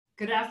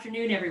Good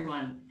afternoon,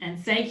 everyone, and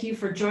thank you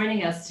for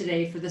joining us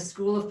today for the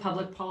School of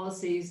Public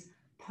Policy's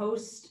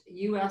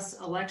post-US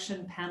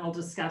election panel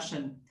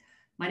discussion.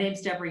 My name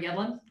is Deborah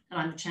Yedlin, and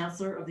I'm the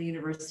Chancellor of the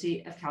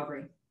University of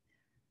Calgary.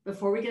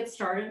 Before we get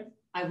started,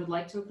 I would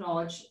like to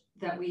acknowledge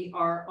that we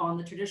are on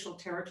the traditional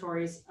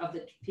territories of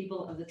the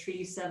people of the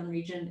Treaty 7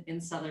 region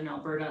in southern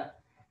Alberta,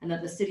 and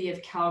that the city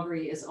of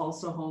Calgary is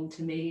also home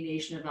to Métis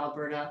Nation of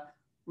Alberta,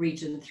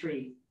 Region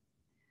 3.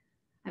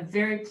 I'm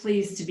very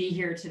pleased to be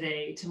here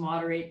today to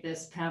moderate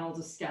this panel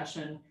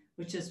discussion,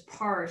 which is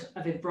part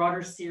of a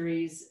broader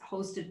series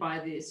hosted by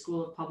the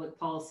School of Public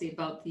Policy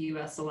about the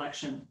US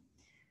election.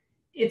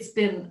 It's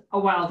been a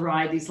wild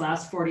ride these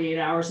last 48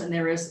 hours, and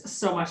there is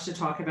so much to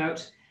talk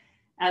about.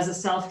 As a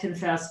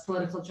self-confessed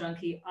political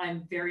junkie,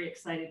 I'm very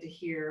excited to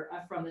hear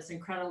from this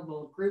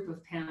incredible group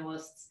of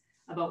panelists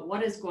about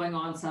what is going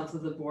on south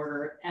of the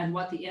border and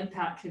what the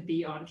impact could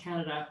be on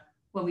Canada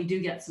when we do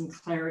get some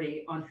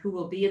clarity on who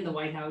will be in the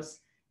White House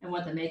and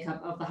what the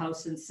makeup of the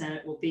House and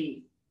Senate will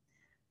be.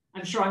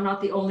 I'm sure I'm not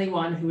the only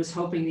one who is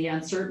hoping the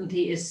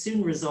uncertainty is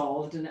soon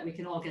resolved and that we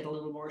can all get a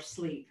little more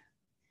sleep.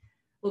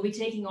 We'll be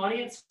taking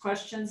audience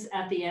questions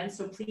at the end,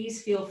 so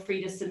please feel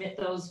free to submit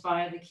those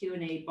via the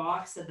Q&A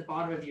box at the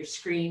bottom of your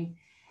screen.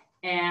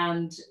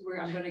 And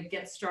I'm going to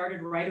get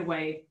started right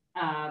away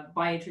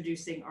by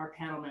introducing our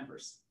panel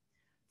members.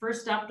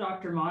 First up,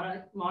 Dr.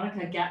 Monica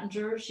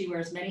Gattinger. She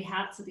wears many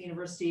hats at the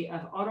University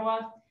of Ottawa,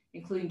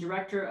 including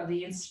Director of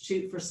the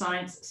Institute for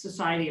Science,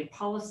 Society and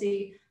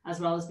Policy, as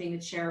well as being the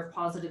Chair of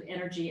Positive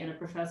Energy and a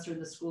professor in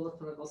the School of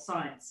Political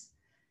Science.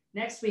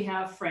 Next, we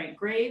have Frank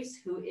Graves,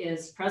 who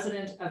is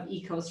President of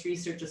EKOS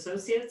Research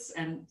Associates,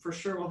 and for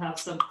sure we'll have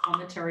some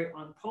commentary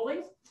on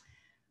polling.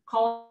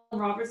 Colin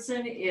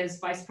Robertson is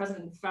Vice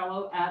President and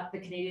Fellow at the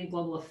Canadian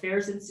Global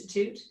Affairs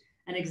Institute,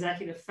 an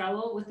Executive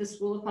Fellow with the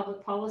School of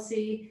Public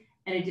Policy,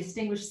 and a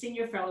Distinguished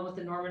Senior Fellow with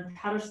the Norman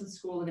Paterson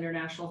School of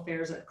International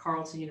Affairs at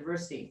Carleton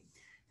University.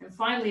 And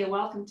finally, a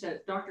welcome to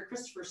Dr.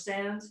 Christopher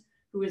Sands,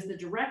 who is the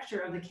Director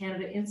of the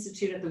Canada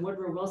Institute at the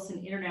Woodrow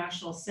Wilson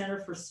International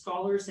Center for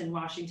Scholars in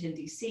Washington,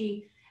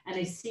 D.C., and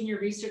a Senior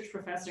Research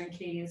Professor in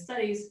Canadian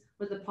Studies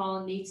with the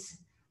Paul Neitz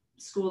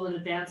School of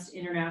Advanced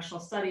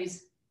International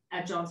Studies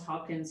at Johns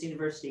Hopkins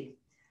University.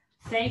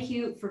 Thank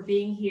you for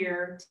being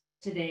here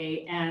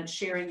today and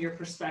sharing your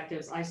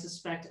perspectives. I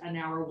suspect an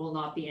hour will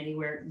not be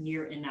anywhere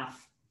near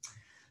enough.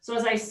 So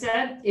as I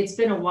said, it's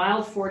been a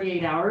wild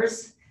 48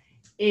 hours.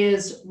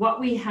 Is what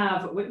we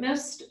have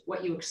witnessed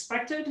what you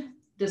expected,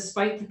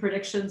 despite the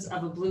predictions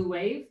of a blue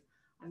wave?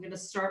 I'm going to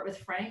start with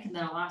Frank, and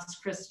then I'll ask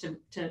Chris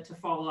to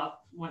follow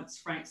up once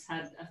Frank's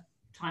had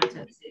time to say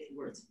a few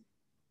words.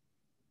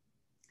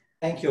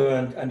 Thank you,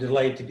 and I'm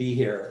delighted to be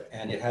here.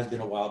 And it has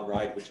been a wild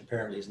ride, which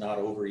apparently is not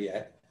over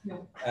yet.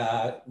 No.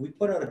 We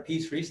put out a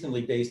piece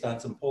recently based on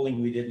some polling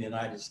we did in the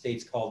United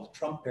States called the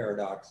Trump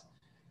paradox.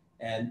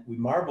 And we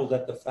marveled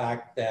at the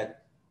fact that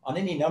on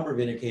any number of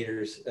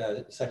indicators,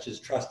 such as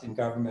trust in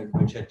government,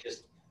 which had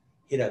just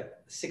hit a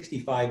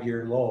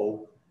 65-year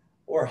low,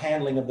 or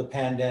handling of the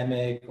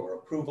pandemic, or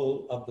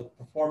approval of the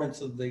performance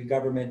of the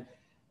government,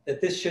 that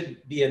this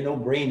should be a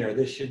no-brainer.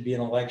 This should be an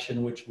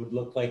election which would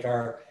look like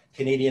our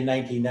Canadian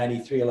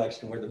 1993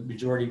 election, where the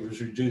majority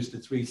was reduced to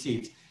 3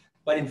 seats.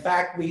 But in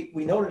fact, we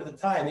noted at the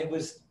time, it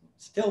was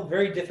still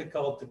very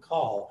difficult to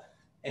call.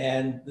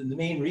 And the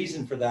main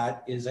reason for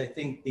that is, I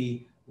think,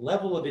 the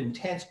level of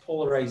intense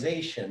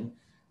polarization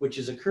which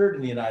has occurred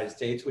in the United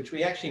States, which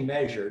we actually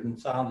measured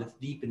and found it's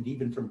deepened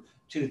even from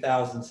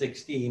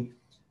 2016.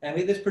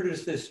 And this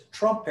produced this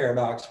Trump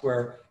paradox,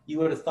 where you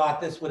would have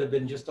thought this would have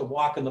been just a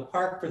walk in the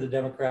park for the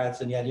Democrats,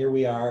 and yet here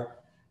we are,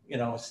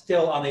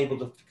 still unable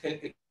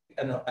to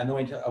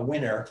anoint a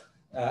winner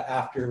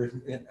after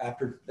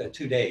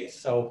 2 days.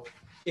 So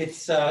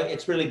it's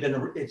really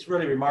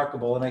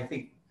remarkable, and I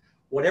think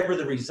whatever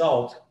the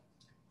result,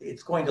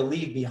 it's going to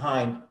leave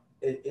behind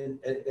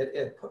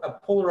a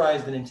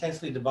polarized and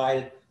intensely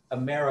divided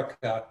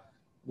America,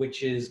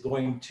 which is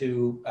going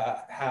to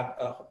have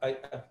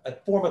a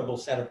formidable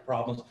set of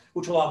problems,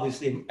 which will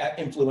obviously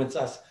influence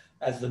us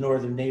as the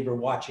northern neighbor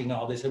watching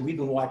all this. And we've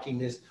been watching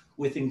this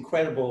with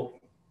incredible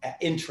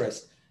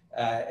interest.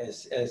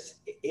 As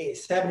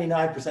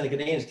 79% of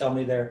Canadians tell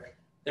me they're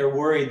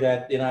worried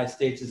that the United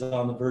States is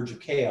on the verge of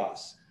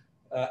chaos.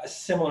 A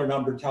similar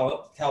number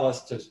tell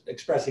us, to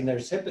expressing their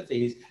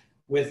sympathies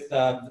with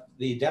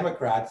the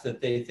Democrats, that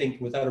they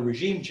think without a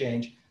regime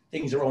change,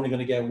 things are only going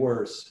to get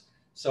worse.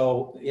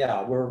 So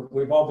yeah,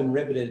 we've all been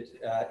riveted,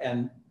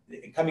 and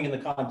coming in the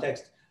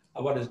context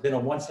of what has been a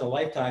once in a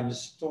lifetime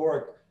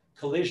historic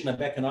collision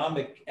of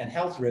economic and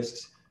health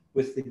risks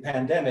with the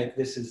pandemic,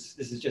 this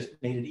has just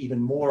made it even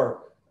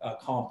more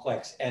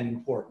complex and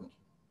important.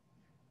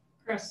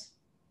 Chris,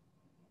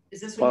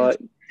 is this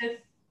what you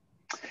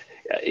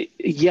expected?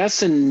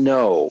 Yes and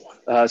no.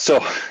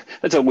 So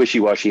that's a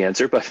wishy-washy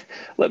answer, but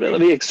let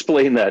me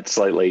explain that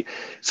slightly.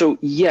 So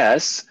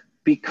yes,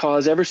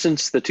 because ever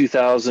since the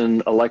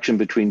 2000 election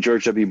between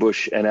George W.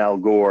 Bush and Al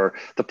Gore,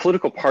 the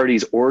political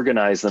parties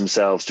organized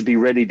themselves to be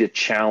ready to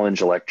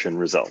challenge election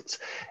results.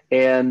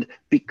 And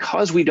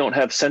because we don't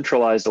have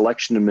centralized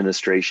election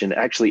administration,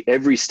 actually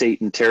every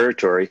state and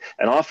territory,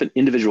 and often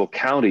individual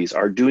counties,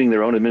 are doing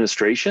their own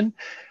administration.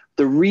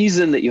 The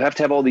reason that you have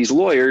to have all these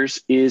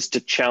lawyers is to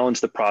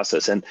challenge the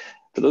process. And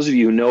for those of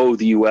you who know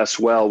the US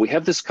well, we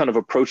have this kind of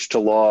approach to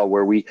law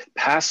where we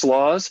pass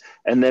laws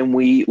and then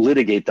we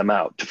litigate them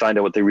out to find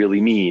out what they really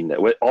mean,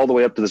 all the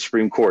way up to the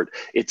Supreme Court.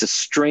 It's a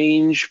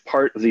strange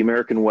part of the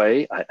American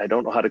way. I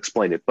don't know how to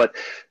explain it, but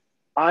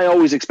I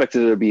always expected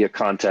there to be a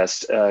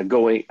contest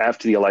going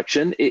after the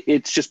election.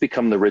 It's just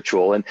become the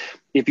ritual. And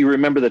if you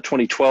remember the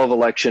 2012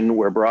 election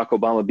where Barack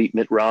Obama beat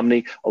Mitt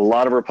Romney, a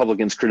lot of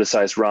Republicans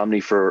criticized Romney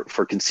for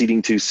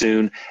conceding too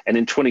soon. And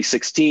in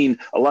 2016,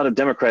 a lot of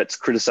Democrats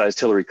criticized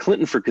Hillary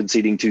Clinton for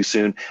conceding too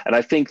soon. And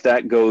I think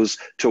that goes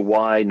to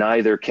why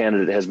neither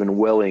candidate has been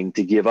willing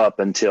to give up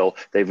until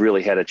they've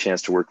really had a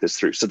chance to work this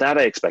through. So that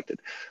I expected.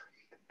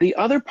 The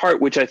other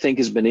part, which I think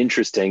has been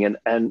interesting,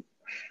 and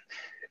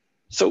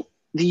so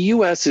the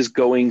US is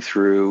going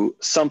through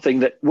something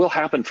that will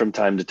happen from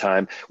time to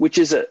time, which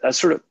is a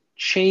sort of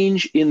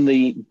change in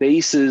the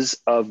bases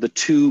of the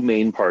two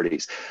main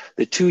parties.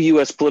 The two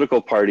US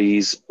political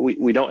parties,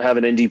 we don't have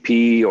an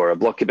NDP or a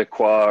Bloc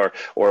Québécois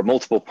or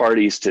multiple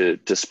parties to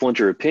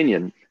splinter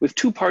opinion. We have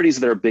two parties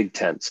that are big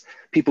tents.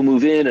 People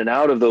move in and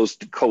out of those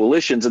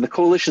coalitions, and the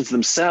coalitions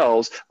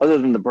themselves, other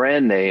than the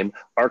brand name,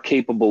 are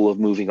capable of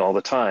moving all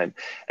the time.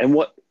 And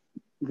what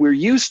we're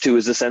used to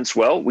is the sense,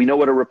 well, we know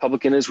what a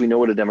Republican is, we know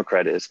what a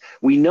Democrat is.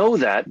 We know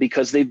that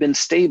because they've been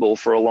stable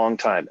for a long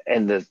time,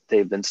 and that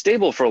they've been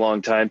stable for a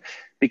long time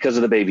because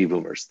of the baby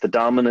boomers, the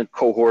dominant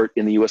cohort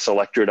in the US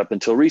electorate up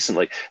until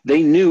recently.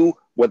 They knew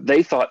what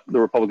they thought the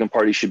Republican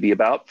Party should be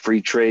about: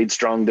 free trade,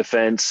 strong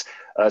defense,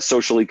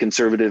 socially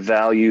conservative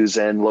values,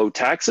 and low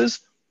taxes.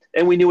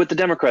 And we knew what the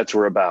Democrats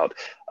were about: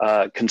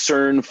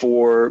 concern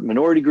for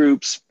minority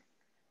groups,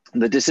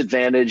 the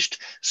disadvantaged,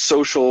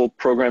 social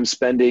program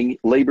spending,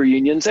 labor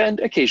unions, and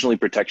occasionally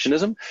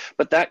protectionism.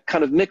 But that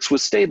kind of mix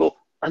was stable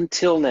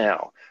until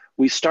now.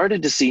 We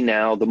started to see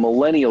now the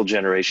millennial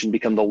generation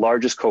become the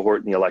largest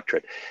cohort in the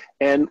electorate.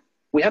 And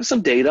we have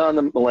some data on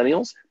the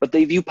millennials, but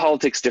they view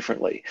politics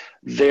differently.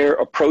 Their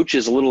approach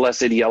is a little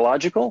less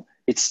ideological.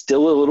 It's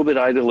still a little bit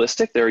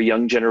idealistic. They're a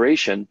young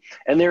generation,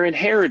 and they're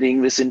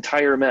inheriting this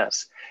entire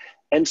mess.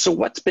 And so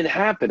what's been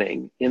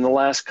happening in the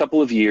last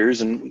couple of years,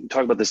 and we can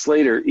talk about this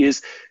later,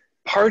 is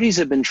parties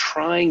have been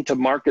trying to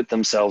market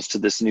themselves to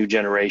this new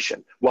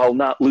generation while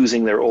not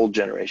losing their old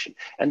generation.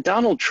 And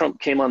Donald Trump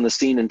came on the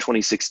scene in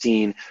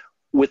 2016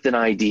 with an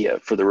idea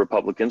for the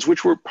Republicans,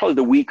 which were probably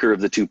the weaker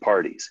of the two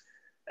parties.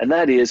 And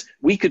that is,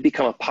 we could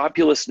become a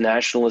populist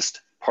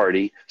nationalist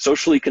party,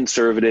 socially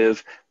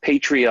conservative,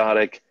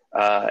 patriotic,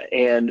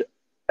 and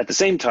at the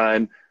same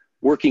time,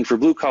 working for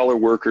blue collar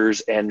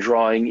workers and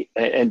drawing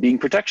and being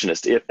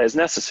protectionist as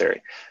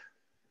necessary.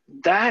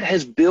 That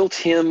has built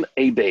him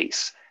a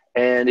base.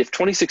 And if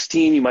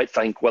 2016, you might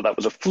think, well, that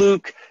was a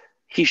fluke,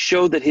 he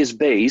showed that his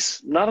base,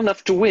 not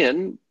enough to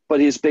win, but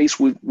his base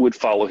would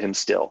follow him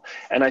still.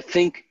 And I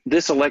think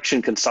this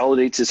election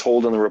consolidates his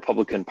hold on the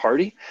Republican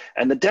Party.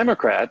 And the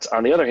Democrats,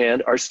 on the other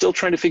hand, are still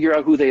trying to figure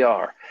out who they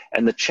are.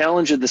 And the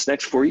challenge of this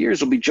next 4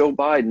 years will be Joe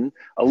Biden,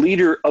 a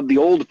leader of the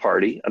old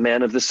party, a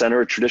man of the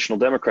center, a traditional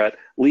Democrat,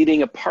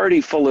 leading a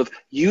party full of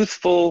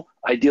youthful,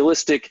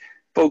 idealistic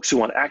folks who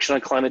want action on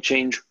climate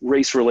change,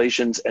 race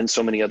relations, and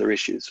so many other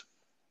issues.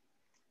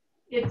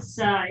 It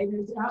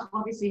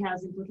obviously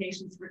has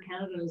implications for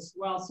Canada as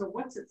well. So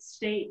what's at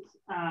stake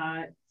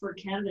for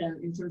Canada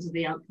in terms of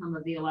the outcome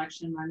of the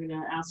election? I'm going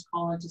to ask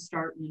Colin to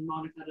start and then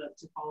Monica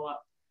to follow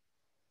up.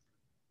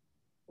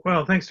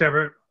 Well, thanks,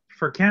 Deborah.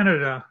 For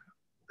Canada,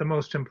 the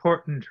most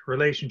important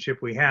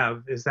relationship we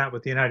have is that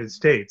with the United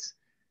States.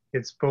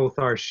 It's both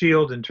our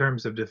shield in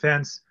terms of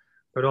defense,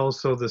 but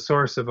also the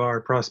source of our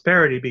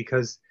prosperity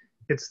because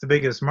it's the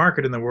biggest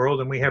market in the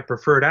world and we have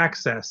preferred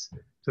access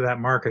to that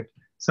market,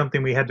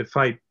 something we had to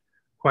fight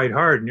quite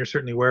hard. And you're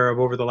certainly aware of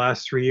over the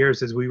last 3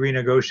 years as we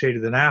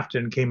renegotiated the NAFTA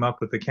and came up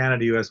with the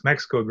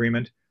Canada-US-Mexico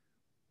agreement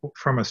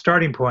from a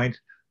starting point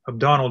of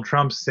Donald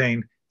Trump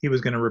saying he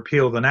was going to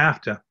repeal the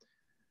NAFTA.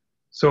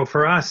 So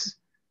for us,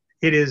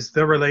 it is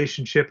the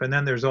relationship and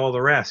then there's all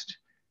the rest.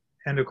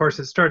 And of course,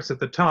 it starts at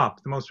the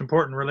top. The most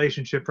important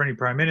relationship for any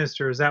prime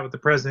minister is that with the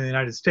president of the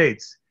United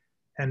States.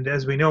 And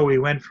as we know, we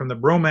went from the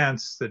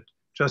bromance that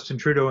Justin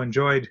Trudeau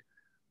enjoyed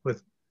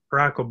with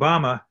Barack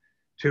Obama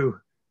to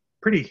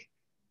pretty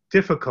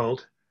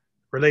difficult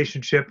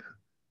relationship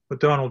with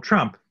Donald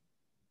Trump.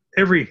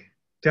 Every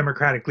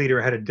Democratic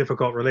leader had a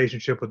difficult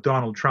relationship with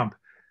Donald Trump.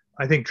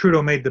 I think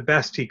Trudeau made the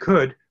best he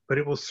could, but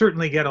it will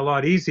certainly get a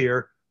lot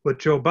easier with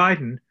Joe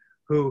Biden,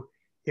 who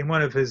in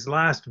one of his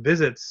last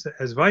visits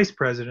as vice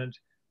president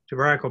to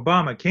Barack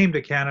Obama came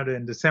to Canada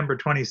in December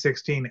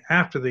 2016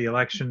 after the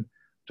election,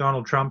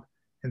 Donald Trump,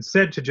 and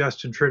said to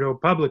Justin Trudeau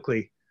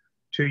publicly,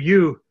 to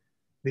you,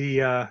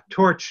 the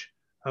torch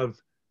of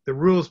the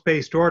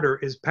rules-based order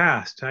is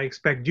passed. I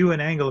expect you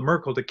and Angela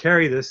Merkel to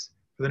carry this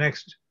for the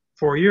next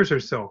 4 years or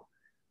so.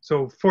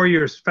 So 4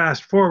 years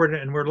fast forward,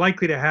 and we're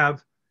likely to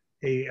have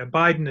a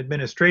Biden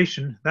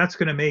administration. That's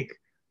going to make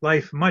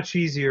life much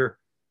easier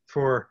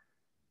for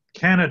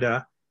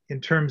Canada in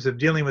terms of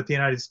dealing with the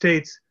United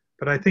States.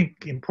 But I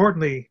think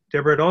importantly,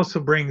 Deborah, it also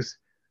brings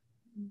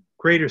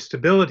greater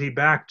stability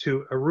back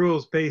to a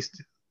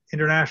rules-based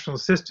international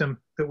system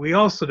that we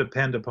also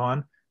depend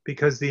upon,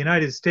 because the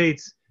United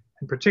States,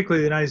 and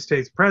particularly the United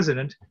States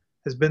president,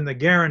 has been the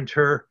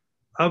guarantor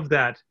of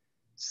that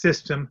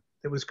system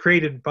that was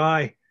created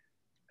by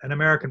an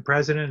American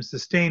president and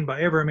sustained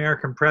by every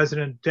American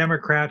president,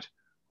 Democrat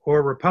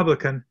or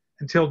Republican,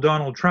 until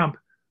Donald Trump,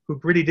 who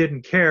really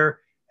didn't care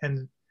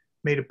and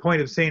made a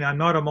point of saying, I'm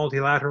not a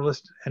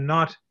multilateralist and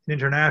not an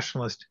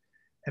internationalist.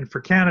 And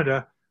for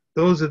Canada,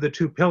 those are the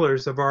two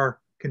pillars of our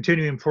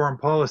continuing foreign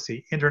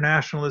policy: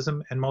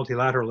 internationalism and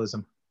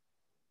multilateralism.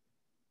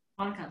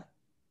 Monica.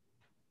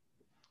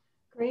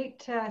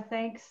 Great,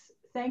 thanks,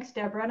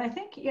 Deborah. And I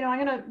think,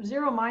 I'm going to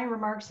zero my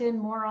remarks in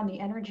more on the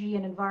energy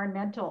and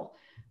environmental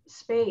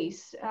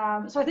space.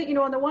 So I think,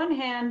 on the one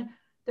hand,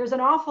 there's an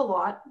awful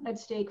lot at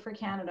stake for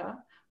Canada.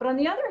 But on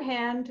the other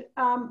hand,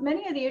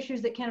 many of the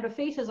issues that Canada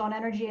faces on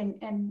energy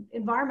and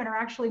environment are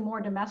actually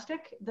more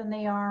domestic than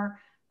they are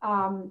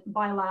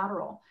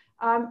bilateral.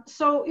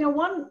 So,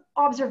 one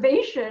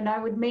observation I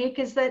would make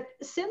is that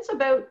since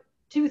about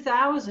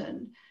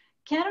 2000,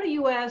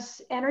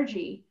 Canada-US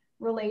energy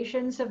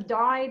relations have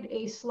died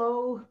a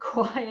slow,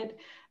 quiet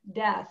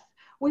death.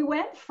 We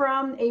went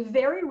from a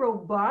very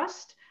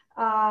robust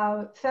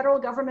federal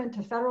government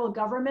to federal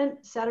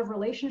government set of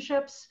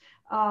relationships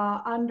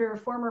under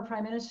former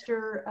Prime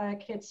Minister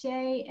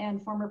Chrétien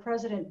and former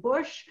President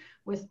Bush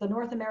with the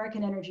North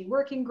American Energy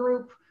Working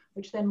Group,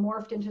 which then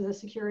morphed into the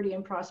Security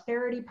and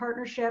Prosperity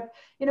Partnership.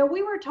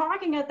 We were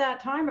talking at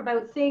that time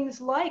about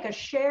things like a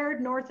shared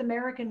North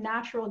American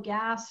natural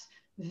gas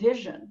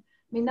vision.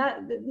 I mean,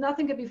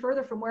 nothing could be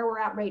further from where we're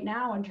at right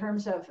now in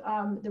terms of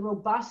the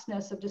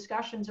robustness of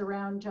discussions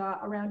around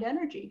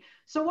energy.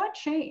 So what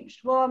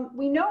changed? Well,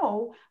 we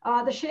know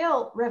the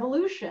shale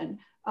revolution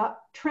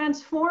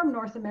transformed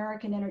North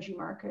American energy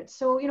markets.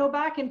 So,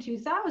 back in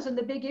 2000,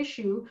 the big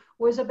issue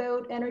was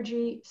about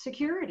energy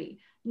security.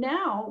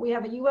 Now we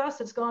have a US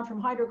that's gone from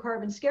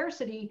hydrocarbon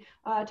scarcity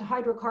to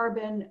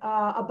hydrocarbon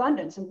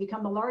abundance and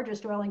become the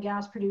largest oil and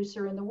gas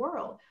producer in the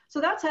world. So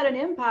that's had an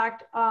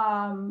impact,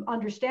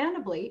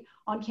 understandably,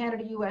 on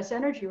Canada-US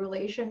energy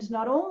relations,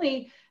 not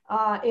only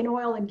in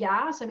oil and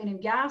gas. I mean, in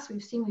gas,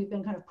 we've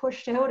been kind of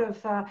pushed out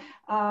of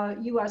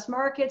US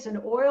markets, and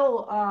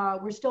oil,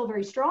 we're still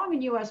very strong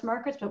in US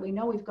markets, but we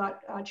know we've got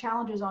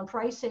challenges on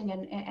pricing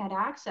and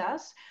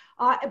access.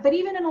 But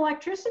even in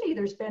electricity,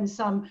 there's been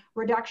some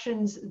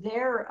reductions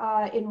there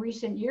in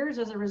recent years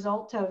as a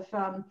result of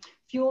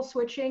fuel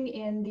switching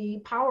in the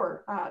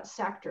power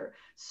sector.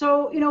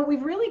 So,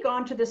 we've really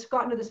gotten to this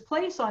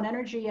place on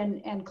energy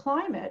and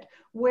climate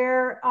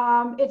where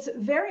it's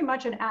very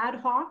much an ad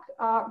hoc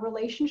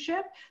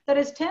relationship that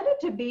has tended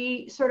to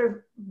be sort of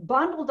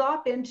bundled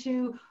up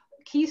into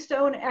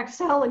Keystone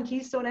XL and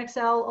Keystone XL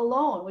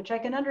alone, which I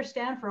can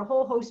understand for a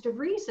whole host of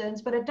reasons,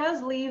 but it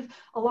does leave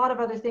a lot of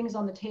other things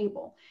on the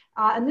table.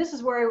 And this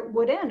is where it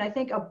would end. I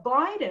think a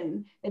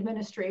Biden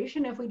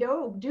administration, if we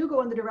do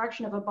go in the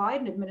direction of a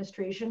Biden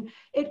administration,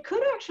 it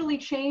could actually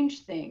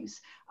change things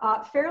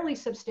fairly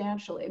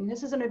substantially. I mean,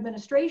 this is an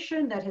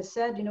administration that has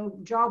said,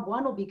 job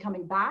one will be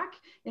coming back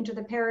into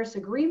the Paris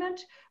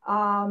Agreement.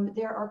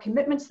 There are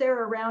commitments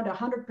there around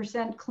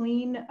 100%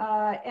 clean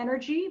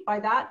energy. By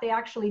that, they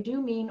actually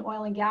do mean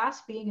oil and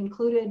gas being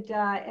included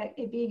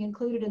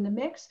in the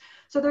mix.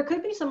 So there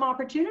could be some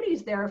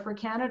opportunities there for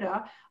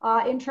Canada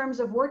in terms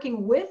of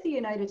working with the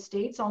United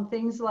States on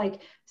things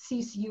like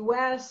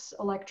CCUS,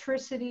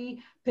 electricity,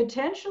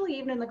 potentially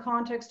even in the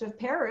context of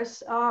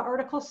Paris,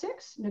 Article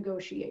 6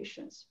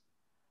 negotiations.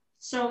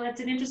 So that's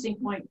an interesting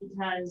point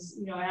because,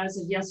 as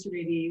of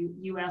yesterday,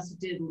 the US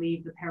did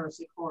leave the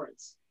Paris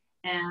Accords.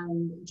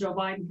 And Joe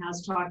Biden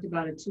has talked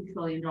about a $2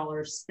 trillion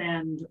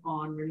spend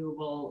on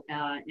renewable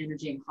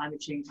energy and climate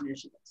change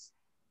initiatives.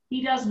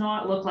 He does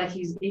not look like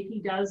if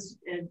he does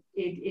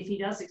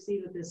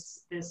succeed with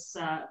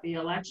the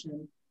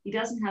election, he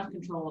doesn't have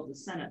control of the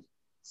Senate.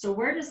 So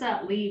where does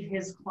that leave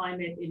his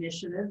climate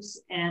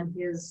initiatives and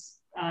his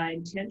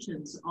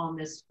intentions on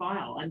this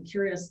file? I'm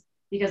curious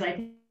because I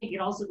think it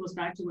also goes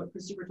back to what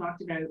Christopher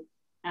talked about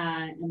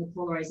and the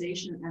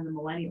polarization and the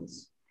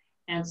millennials.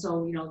 And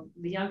so,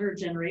 the younger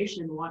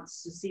generation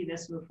wants to see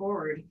this move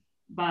forward,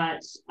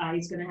 but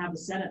he's going to have a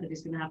Senate that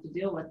he's going to have to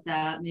deal with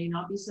that may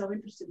not be so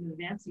interested in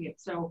advancing it.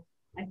 So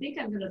I think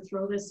I'm going to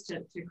throw this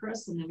to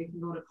Chris, and then we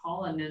can go to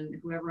Colin and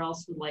whoever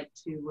else would like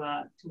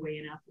to weigh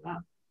in after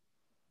that.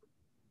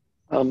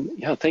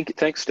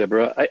 Thanks,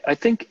 Deborah. I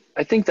think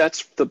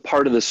that's the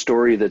part of the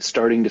story that's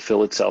starting to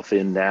fill itself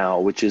in now,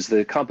 which is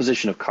the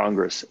composition of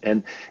Congress,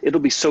 and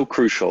it'll be so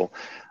crucial.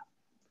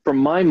 For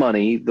my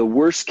money, the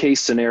worst case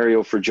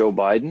scenario for Joe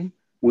Biden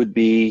would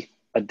be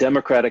a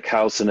Democratic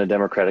House and a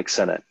Democratic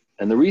Senate.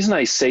 And the reason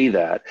I say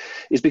that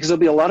is because there'll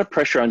be a lot of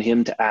pressure on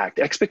him to act.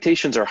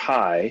 Expectations are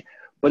high,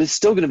 but it's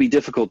still going to be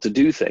difficult to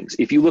do things.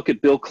 If you look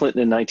at Bill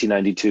Clinton in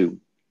 1992,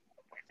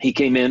 he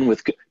came in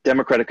with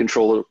Democratic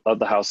control of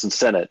the House and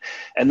Senate.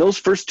 And those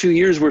first 2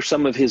 years were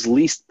some of his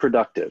least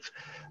productive.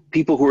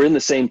 People who were in the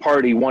same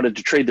party wanted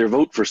to trade their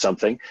vote for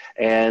something,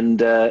 and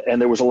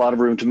there was a lot of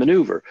room to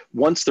maneuver.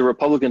 Once the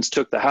Republicans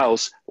took the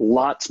House,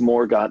 lots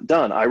more got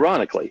done,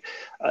 ironically.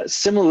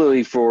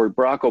 Similarly for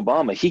Barack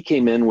Obama, he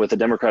came in with a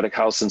Democratic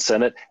House and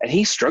Senate, and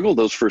he struggled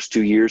those first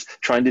 2 years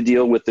trying to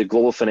deal with the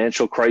global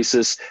financial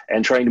crisis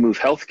and trying to move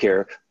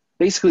healthcare.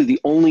 Basically the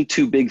only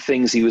two big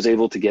things he was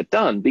able to get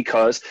done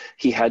because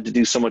he had to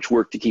do so much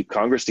work to keep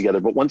Congress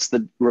together. But once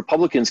the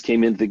Republicans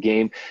came into the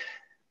game,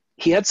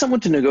 he had someone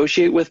to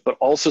negotiate with, but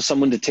also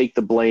someone to take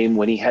the blame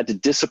when he had to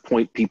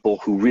disappoint people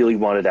who really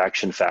wanted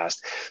action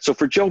fast. So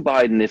for Joe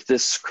Biden, if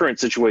this current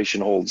situation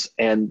holds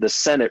and the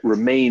Senate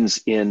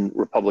remains in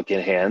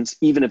Republican hands,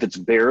 even if it's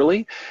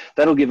barely,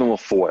 that'll give him a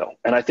foil.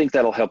 And I think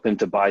that'll help him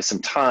to buy some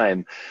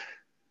time.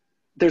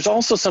 There's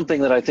also something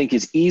that I think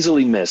is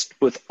easily missed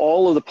with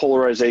all of the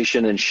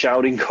polarization and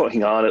shouting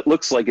going on. It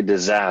looks like a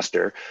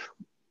disaster,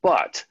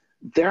 but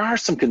there are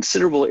some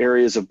considerable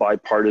areas of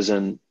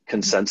bipartisan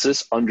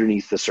consensus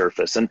underneath the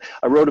surface. And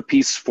I wrote a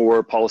piece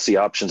for Policy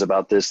Options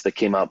about this that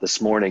came out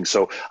this morning,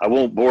 so I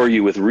won't bore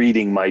you with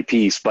reading my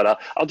piece, but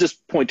I'll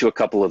just point to a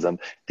couple of them.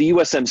 The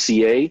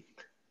USMCA,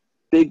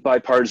 big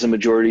bipartisan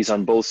majorities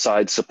on both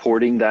sides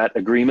supporting that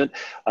agreement.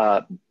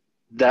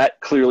 That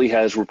clearly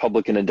has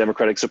Republican and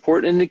Democratic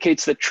support and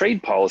indicates that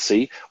trade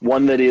policy,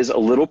 one that is a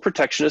little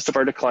protectionist of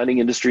our declining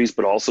industries,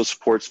 but also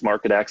supports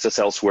market access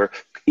elsewhere,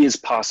 is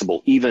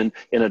possible, even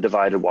in a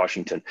divided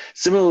Washington.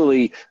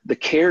 Similarly, the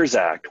CARES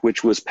Act,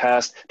 which was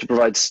passed to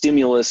provide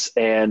stimulus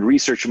and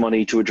research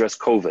money to address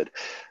COVID.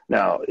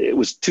 Now, it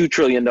was $2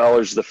 trillion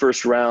the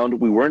first round.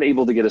 We weren't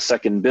able to get a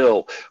second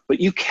bill, but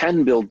you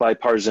can build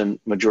bipartisan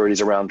majorities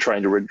around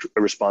trying to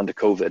respond to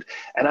COVID.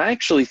 And I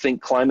actually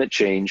think climate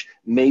change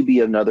may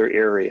be another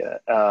area.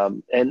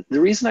 And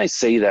the reason I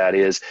say that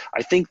is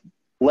I think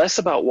less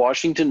about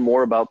Washington,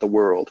 more about the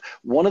world.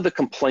 One of the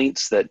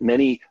complaints that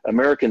many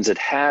Americans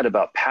had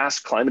about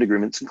past climate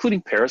agreements,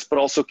 including Paris, but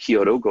also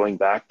Kyoto, going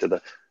back to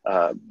the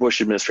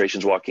Bush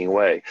administration's walking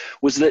away,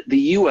 was that the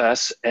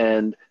US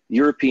and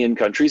European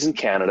countries and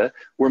Canada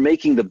were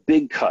making the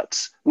big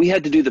cuts. We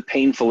had to do the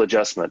painful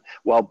adjustment,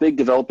 while big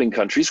developing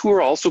countries, who are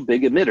also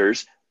big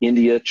emitters,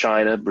 India,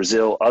 China,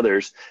 Brazil,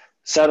 others,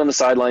 sat on the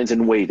sidelines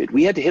and waited.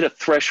 We had to hit a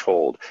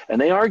threshold,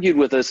 and they argued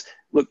with us,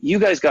 look, you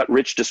guys got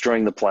rich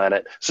destroying the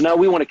planet, so now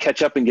we want to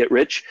catch up and get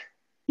rich.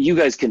 You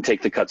guys can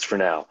take the cuts for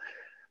now.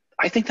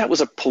 I think that was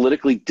a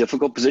politically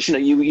difficult position.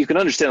 And you can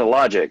understand the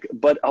logic,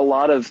 but a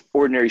lot of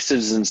ordinary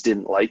citizens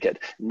didn't like it.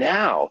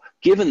 Now,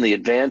 given the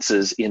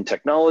advances in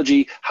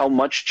technology, how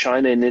much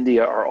China and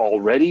India are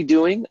already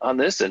doing on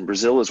this, and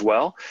Brazil as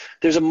well,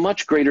 there's a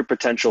much greater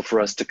potential for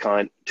us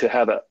to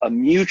have a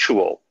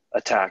mutual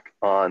attack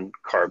on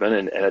carbon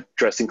and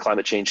addressing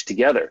climate change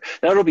together.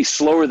 Now, it'll be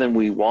slower than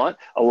we want.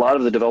 A lot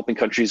of the developing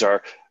countries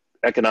are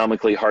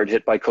economically hard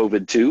hit by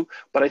COVID too,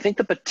 but I think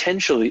the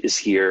potential is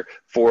here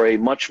for a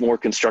much more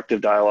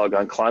constructive dialogue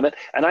on climate.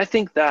 And I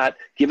think that,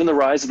 given the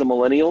rise of the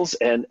millennials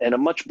and a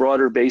much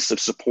broader base of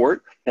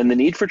support and the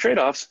need for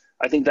trade-offs,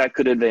 I think that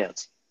could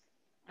advance.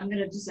 I'm going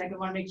to just, I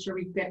want to make sure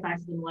we get back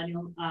to the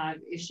millennial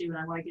issue, and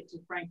I want to get to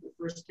Frank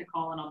first to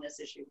call in on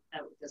this issue,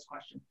 this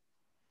question.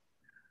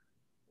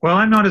 Well,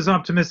 I'm not as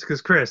optimistic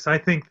as Chris. I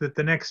think that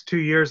the next 2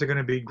 years are going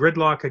to be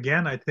gridlock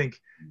again. I think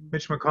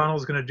Mitch McConnell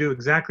is going to do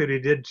exactly what he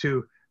did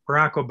to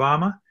Barack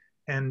Obama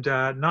and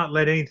not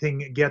let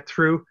anything get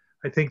through.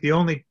 I think the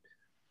only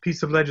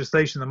piece of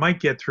legislation that might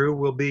get through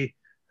will be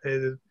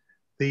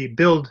the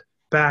Build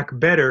Back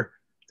Better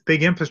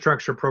big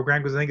infrastructure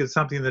program, because I think it's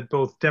something that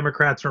both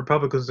Democrats and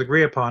Republicans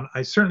agree upon.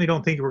 I certainly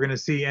don't think we're going to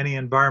see any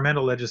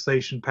environmental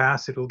legislation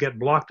pass. It will get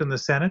blocked in the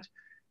Senate.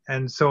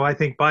 And so I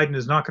think Biden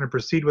is not going to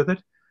proceed with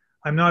it.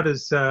 I'm not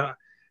as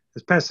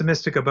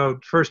pessimistic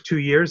about first 2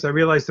 years. I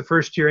realize the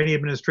first year any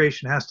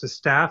administration has to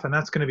staff, and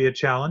that's going to be a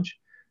challenge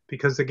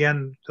because,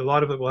 again, a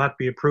lot of it will have to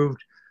be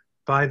approved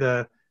by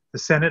the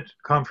Senate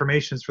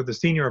confirmations for the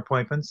senior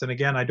appointments. And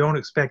again, I don't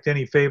expect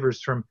any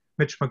favors from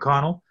Mitch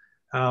McConnell.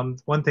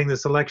 One thing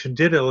this election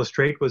did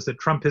illustrate was that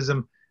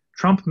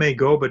Trump may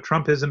go, but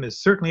Trumpism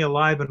is certainly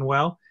alive and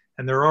well,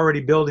 and they're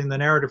already building the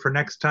narrative for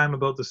next time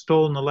about the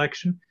stolen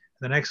election.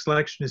 The next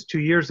election is 2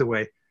 years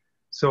away.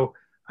 So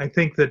I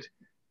think that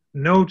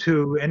no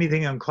to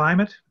anything on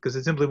climate, because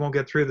it simply won't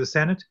get through the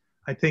Senate.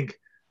 I think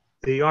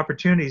the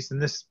opportunities,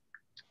 and this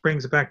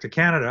brings it back to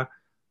Canada,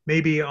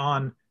 maybe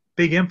on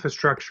big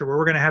infrastructure, where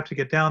we're going to have to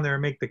get down there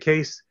and make the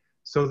case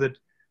so that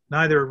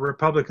neither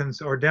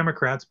Republicans or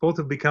Democrats, both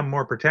have become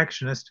more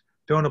protectionist,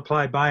 don't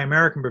apply Buy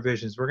American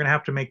provisions. We're going to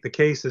have to make the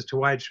case as to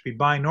why it should be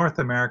Buy North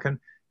American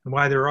and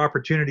why there are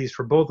opportunities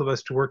for both of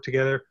us to work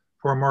together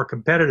for a more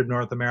competitive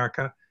North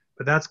America.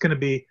 But that's going to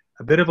be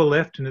a bit of a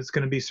lift, and it's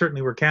going to be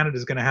certainly where Canada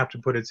is going to have to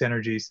put its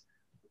energies.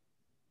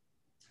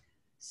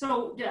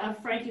 So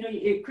Frank,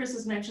 Chris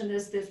has mentioned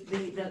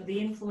the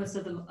influence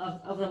of the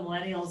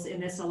millennials in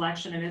this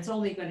election, and it's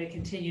only going to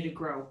continue to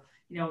grow.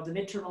 The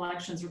midterm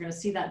elections, we're going to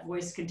see that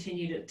voice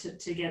continue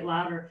to get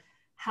louder.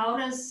 How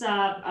does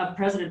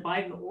President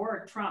Biden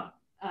or Trump,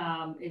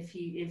 if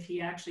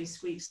he actually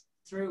squeaks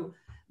through,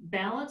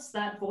 balance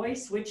that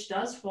voice, which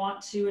does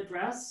want to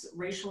address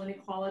racial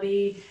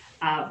inequality,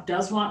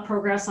 does want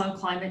progress on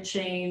climate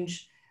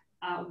change?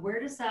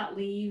 Where does that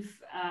leave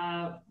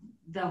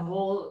the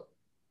whole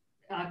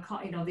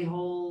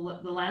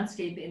the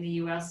landscape in the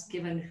U.S.,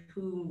 given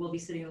who will be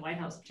sitting in the White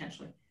House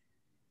potentially?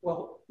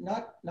 Well,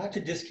 not to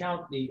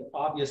discount the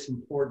obvious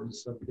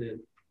importance of the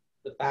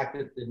fact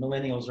that the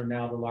millennials are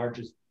now the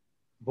largest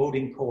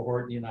voting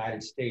cohort in the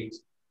United States.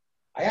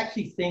 I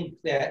actually think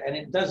that, and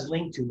it does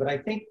link to, but I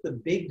think the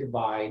big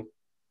divide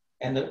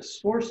and the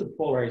source of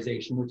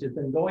polarization, which has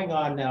been going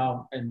on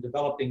now and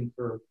developing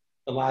for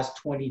the last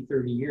 20,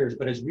 30 years,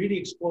 but has really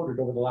exploded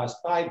over the last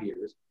 5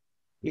 years,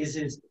 is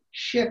this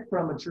shift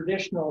from a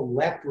traditional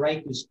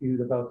left-right dispute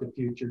about the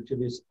future to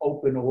this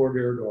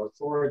open-ordered or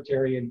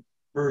authoritarian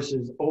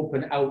versus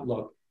open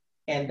outlook.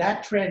 And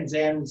that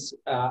transcends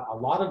a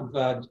lot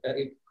of,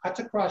 it cuts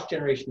across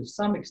generations to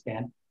some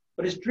extent,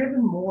 but is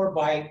driven more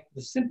by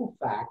the simple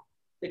fact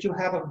that you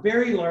have a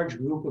very large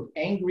group of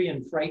angry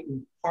and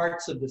frightened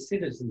parts of the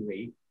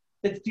citizenry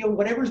that feel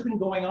whatever's been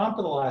going on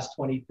for the last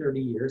 20,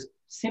 30 years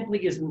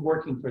simply isn't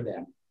working for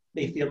them.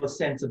 They feel a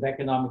sense of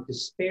economic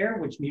despair,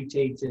 which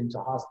mutates into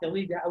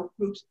hostility to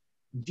outgroups,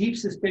 deep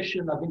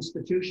suspicion of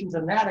institutions,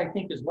 and that, I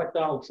think, is what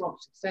Donald Trump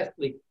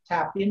successfully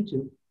tapped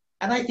into.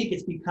 And I think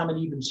it's become an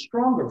even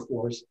stronger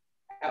force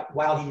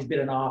while he's been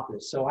in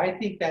office. So I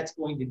think that's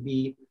going to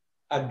be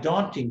a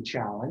daunting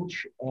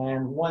challenge,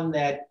 and one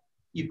that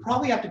you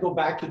probably have to go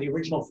back to the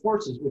original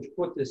forces which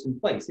put this in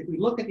place. If we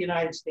look at the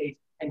United States,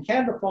 and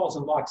Canada falls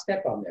in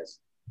lockstep on this,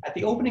 at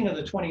the opening of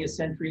the 20th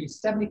century,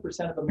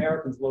 70% of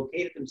Americans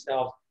located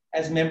themselves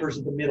as members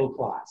of the middle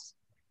class.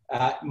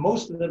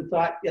 Most of them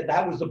thought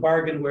that was the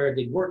bargain where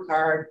they'd work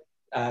hard,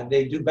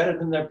 they'd do better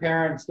than their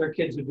parents, their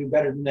kids would do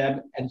better than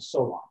them, and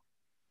so on.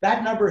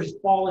 That number has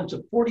fallen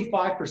to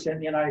 45% in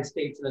the United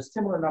States and a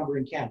similar number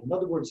in Canada. In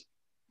other words,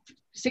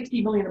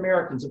 60 million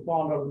Americans have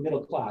fallen out of the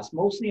middle class,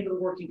 mostly into the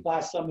working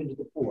class, some into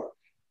the poor.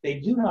 They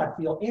do not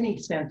feel any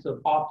sense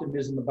of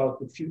optimism about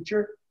the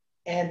future.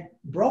 And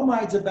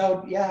bromides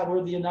about, yeah,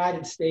 we're the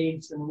United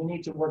States and we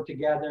need to work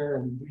together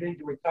and we need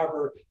to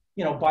recover,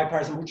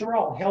 bipartisan, which are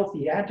all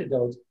healthy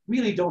antidotes,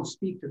 really don't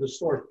speak to the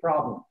source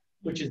problem,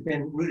 which has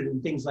been rooted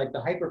in things like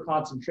the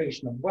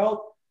hyper-concentration of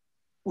wealth,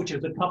 which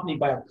is accompanied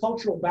by a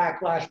cultural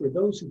backlash where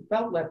those who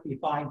felt left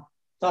behind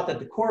thought that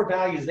the core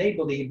values they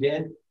believed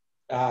in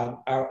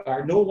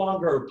are no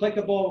longer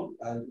applicable,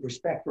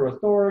 respect for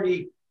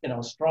authority,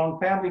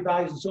 strong family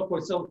values and so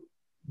forth. So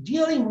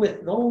dealing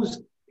with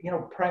those,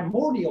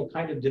 primordial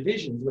kind of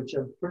divisions which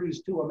have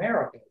produced two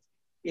Americas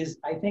is,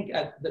 I think,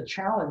 the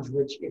challenge,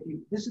 which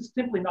this is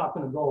simply not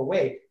going to go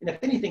away. And if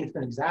anything, it's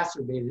been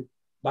exacerbated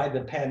by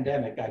the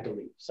pandemic, I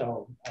believe.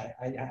 So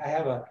I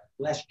have a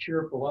less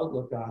cheerful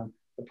outlook on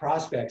the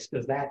prospects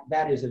because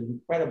that is an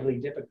incredibly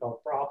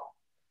difficult problem.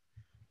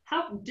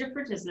 How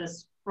different is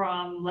this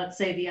from, let's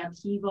say,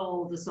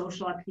 the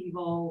social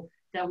upheaval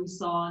that we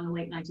saw in the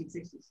late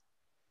 1960s?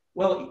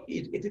 Well,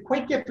 it's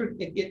quite different.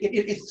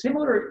 It's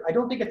similar. I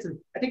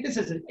think this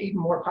is even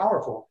more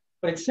powerful,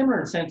 but it's similar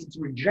in a sense. It's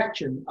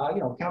rejection,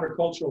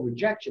 countercultural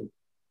rejection.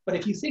 But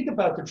if you think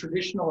about the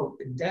traditional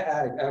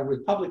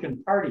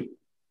Republican Party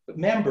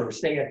members,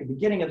 say at the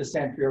beginning of the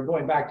century or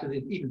going back to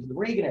even to the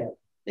Reagan era,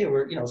 they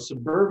were,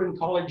 suburban,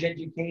 college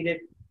educated,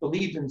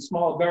 believed in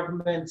small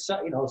government,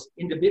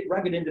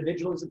 rugged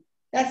individualism.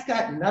 That's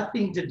got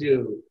nothing to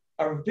do,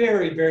 or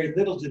very, very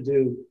little to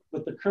do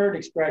with the current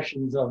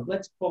expressions of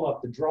let's pull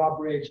up the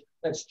drawbridge,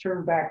 let's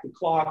turn back the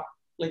clock,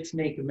 let's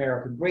make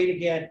America great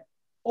again.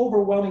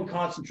 Overwhelming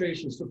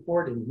concentration of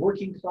support in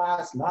working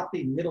class, not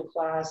the middle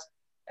class.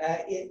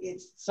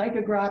 It's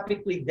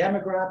psychographically,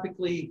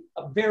 demographically,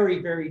 a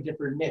very, very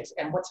different mix.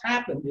 And what's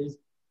happened is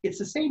it's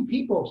the same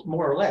people,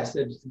 more or less.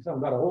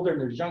 Some got older and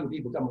there's younger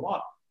people come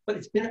along, but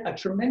it's been a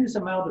tremendous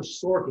amount of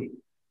sorting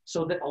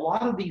so that a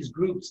lot of these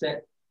groups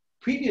that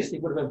previously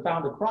would have been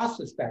found across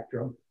the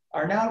spectrum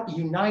are now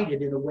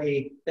united in a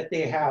way that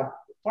they have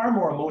far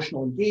more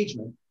emotional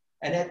engagement,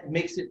 and that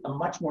makes it a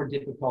much more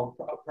difficult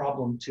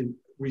problem to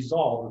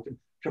resolve or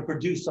to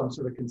produce some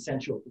sort of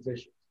consensual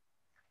position.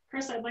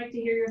 Chris, I'd like to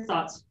hear your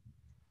thoughts.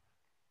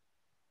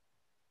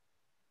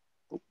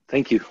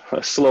 Thank you.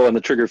 Slow on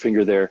the trigger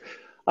finger there.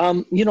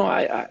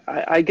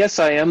 I guess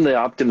I am the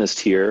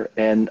optimist here,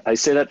 and I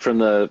say that from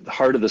the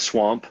heart of the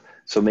swamp.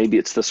 So maybe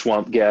it's the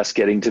swamp gas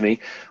getting to me.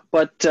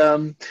 But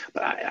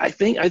I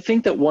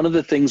think that one of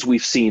the things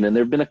we've seen, and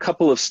there have been a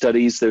couple of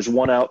studies, there's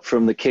one out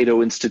from the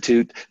Cato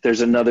Institute,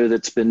 there's another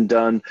that's been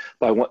done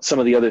by some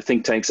of the other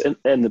think tanks,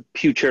 and the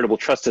Pew Charitable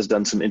Trust has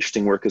done some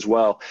interesting work as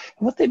well.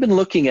 And what they've been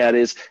looking at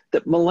is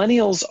that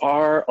millennials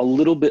are a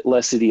little bit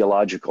less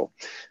ideological.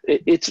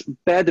 It's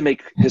bad to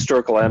make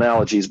historical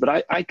analogies,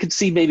 but I could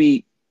see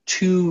maybe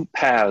two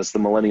paths the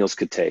millennials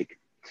could take.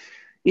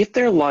 if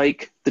they're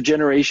like the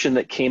generation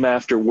that came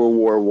after World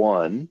War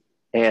I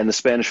and the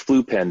Spanish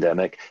flu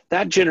pandemic,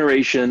 that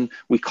generation,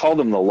 we call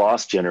them the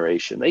lost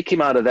generation. They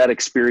came out of that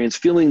experience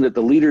feeling that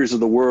the leaders of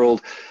the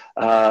world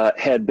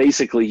had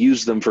basically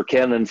used them for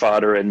cannon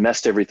fodder and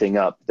messed everything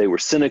up. They were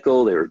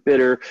cynical, they were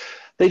bitter.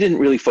 They didn't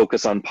really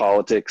focus on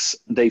politics.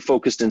 They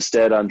focused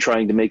instead on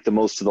trying to make the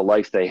most of the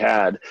life they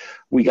had.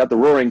 We got the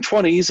roaring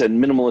 20s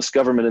and minimalist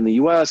government in the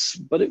US,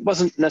 but it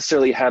wasn't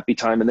necessarily a happy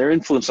time, and their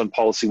influence on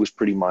policy was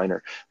pretty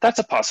minor. That's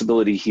a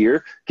possibility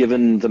here,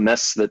 given the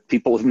mess that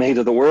people have made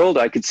of the world.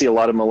 I could see a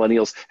lot of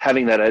millennials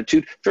having that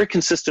attitude, very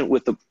consistent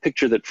with the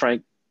picture that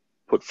Frank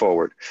put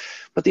forward.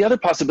 But the other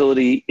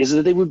possibility is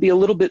that they would be a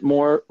little bit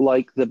more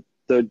like the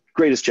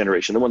greatest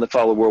generation, the one that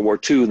followed World War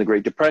II and the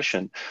Great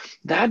Depression.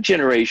 That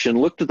generation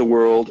looked at the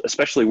world,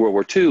 especially World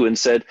War II, and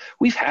said,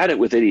 we've had it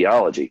with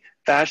ideology.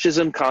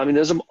 Fascism,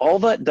 communism, all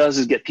that does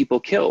is get people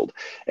killed.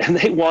 And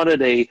they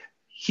wanted a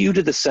hew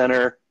to the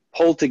center,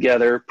 pulled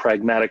together,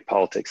 pragmatic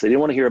politics. They didn't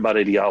want to hear about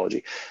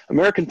ideology.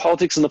 American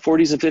politics in the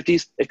 40s and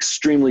 50s,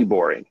 extremely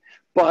boring.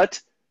 But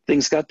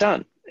things got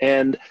done.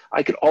 And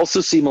I could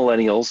also see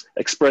millennials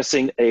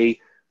expressing a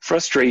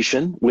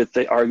frustration with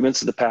the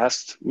arguments of the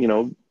past,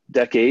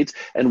 decades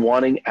and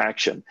wanting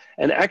action.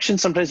 And action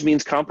sometimes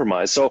means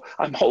compromise. So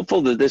I'm hopeful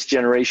that this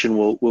generation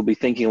will be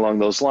thinking along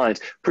those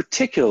lines,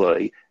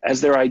 particularly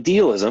as their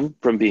idealism,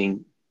 from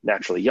being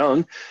naturally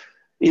young,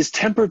 is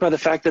tempered by the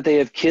fact that they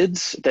have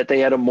kids, that they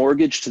had a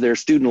mortgage to their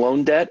student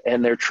loan debt,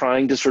 and they're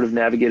trying to sort of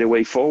navigate a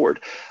way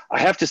forward. I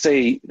have to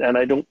say,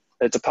 and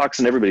it's a pox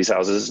in everybody's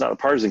houses, it's not a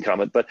partisan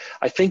comment, but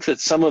I think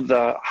that some of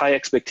the high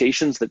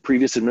expectations that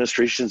previous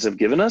administrations have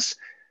given us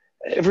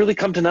have really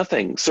come to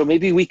nothing. So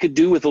maybe we could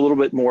do with a little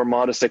bit more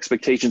modest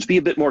expectations, be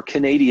a bit more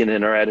Canadian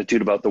in our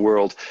attitude about the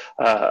world,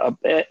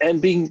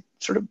 and being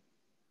sort of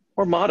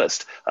more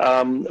modest.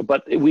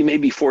 But we may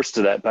be forced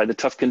to that by the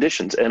tough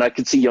conditions. And I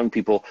could see young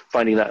people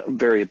finding that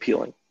very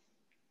appealing.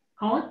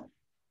 Colin?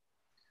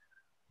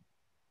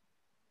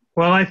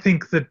 Well, I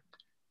think that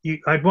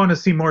I'd want to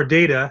see more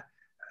data.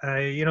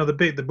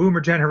 The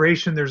boomer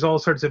generation, there's all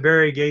sorts of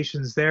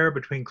variegations there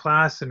between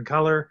class and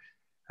color.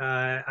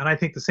 And I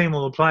think the same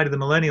will apply to the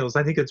millennials.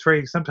 I think it's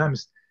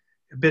sometimes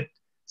a bit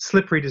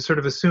slippery to sort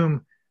of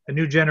assume a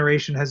new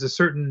generation has a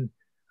certain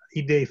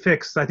idée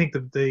fixe. I think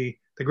the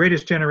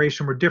greatest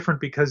generation were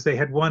different because they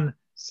had one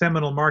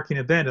seminal marking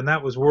event, and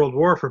that was World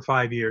War for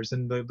 5 years,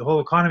 and the whole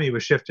economy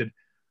was shifted.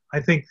 I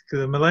think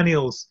the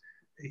millennials,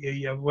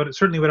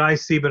 certainly what I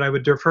see, but I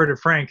would defer to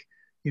Frank,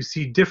 you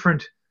see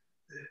different,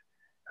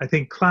 I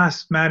think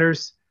class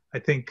matters. I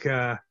think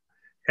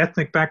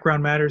ethnic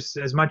background matters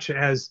as much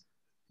as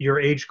your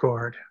age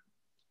cohort.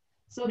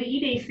 So the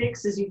idée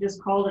fixe, as you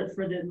just called it,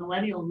 for the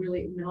millennial,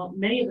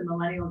 many of the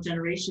millennial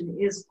generation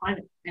is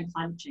climate and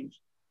climate change.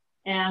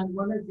 And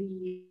one of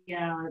the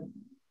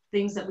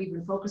things that we've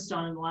been focused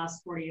on in the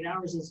last 48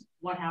 hours is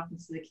what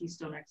happens to the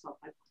Keystone XL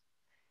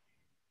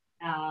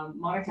pipeline.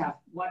 Monica,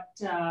 what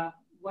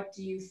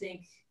do you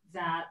think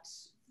that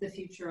the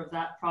future of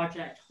that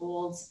project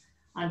holds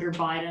under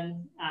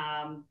Biden?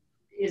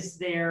 Is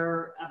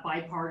there a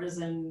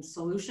bipartisan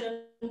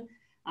solution?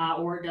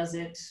 Or does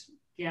it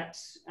get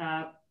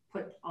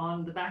put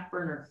on the back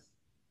burner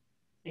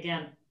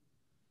again?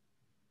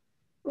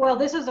 Well,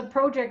 this is a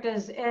project,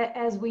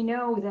 as we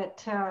know, that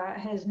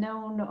has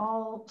known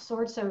all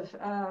sorts of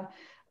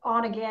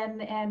on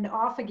again and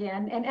off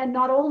again, and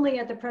not only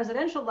at the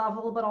presidential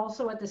level, but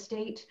also at the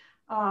state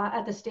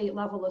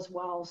level as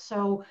well.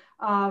 So,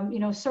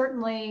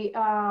 certainly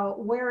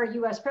where a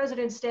U.S.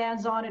 president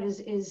stands on it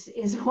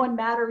is one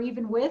matter,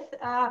 even with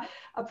a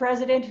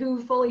president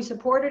who fully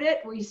supported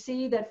it. We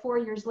see that 4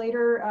 years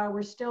later,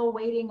 we're still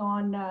waiting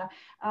on,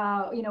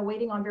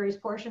 various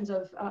portions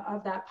of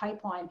that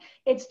pipeline.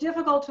 It's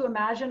difficult to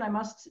imagine, I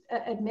must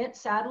admit,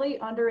 sadly,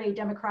 under a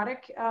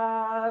Democratic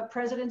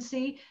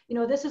presidency.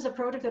 This is a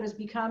project that has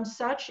become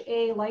such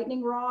a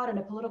lightning rod and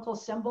a political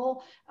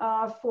symbol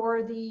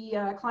for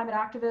the climate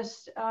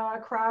activist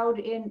crowd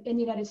in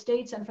the United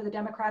States and for the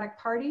Democratic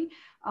Party.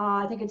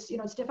 I think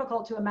it's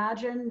difficult to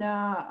imagine,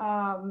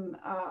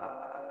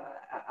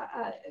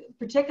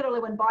 particularly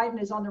when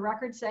Biden is on the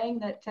record saying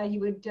that he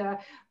would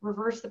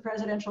reverse the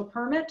presidential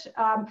permit.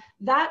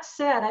 That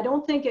said, I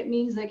don't think it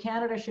means that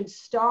Canada should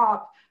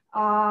stop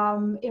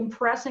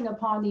impressing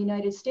upon the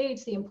United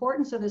States the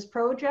importance of this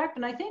project.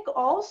 And I think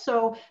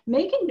also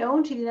making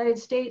known to the United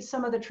States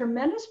some of the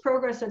tremendous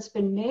progress that's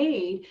been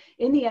made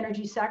in the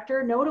energy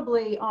sector,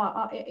 notably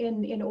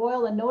in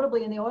oil and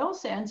notably in the oil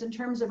sands in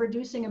terms of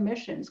reducing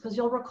emissions. Because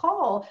you'll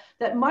recall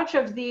that much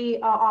of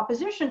the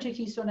opposition to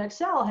Keystone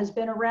XL has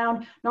been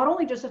around not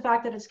only just the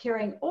fact that it's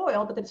carrying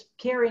oil, but that it's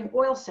carrying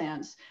oil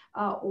sands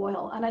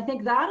oil. And I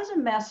think that is a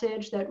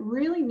message that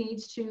really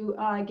needs to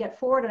get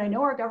forward. And I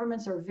know our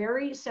governments are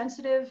very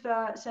sensitive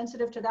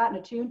to that and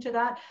attuned to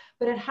that,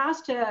 but it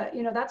has to,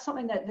 that's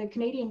something that the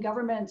Canadian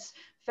government's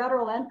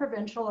federal and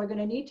provincial, are going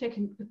to need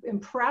to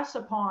impress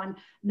upon,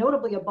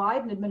 notably a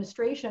Biden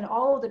administration,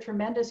 all of the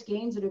tremendous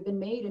gains that have been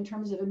made in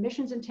terms of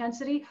emissions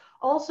intensity,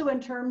 also in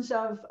terms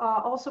of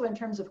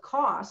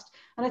cost.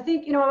 And I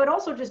think, I would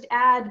also just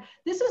add,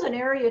 this is an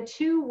area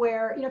too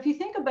where, if you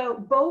think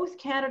about both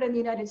Canada and the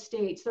United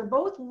States, they're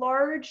both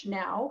large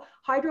now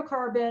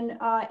hydrocarbon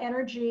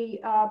energy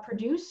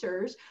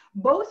producers,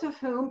 both of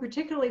whom,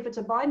 particularly if it's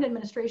a Biden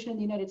administration in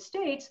the United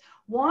States,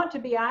 want to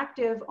be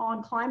active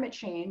on climate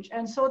change.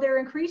 And so they're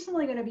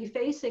increasingly going to be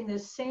facing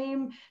this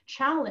same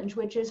challenge,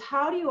 which is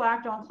how do you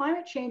act on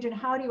climate change and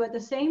how do you at the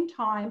same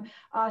time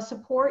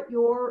support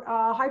your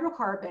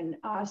hydrocarbon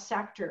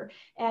sector?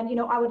 And,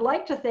 I would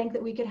like to think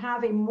that we could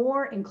have a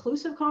more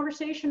inclusive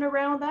conversation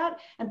around that.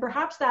 And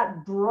perhaps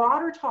that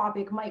broader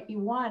topic might be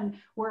one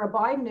where a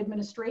Biden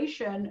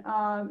administration,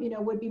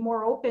 would be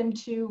more open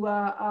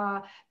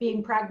to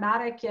being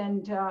pragmatic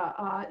and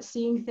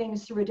seeing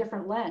things through a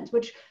different lens,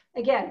 which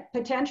again,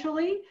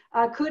 potentially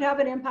could have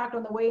an impact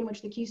on the way in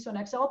which the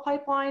Keystone XL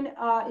pipeline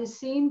is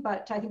seen,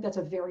 but I think that's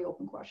a very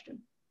open question.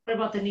 What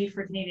about the need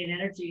for Canadian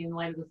energy in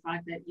light of the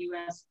fact that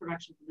U.S.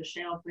 production for the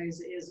shale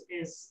plays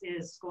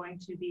is going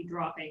to be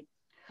dropping?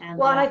 And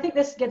I think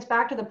this gets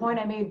back to the point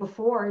I made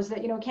before, is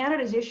that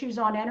Canada's issues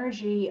on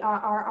energy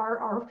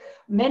are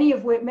many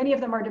of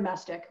them are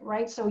domestic,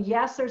 right? So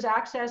yes, there's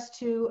access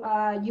to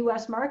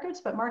U.S.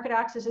 markets, but market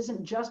access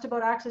isn't just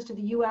about access to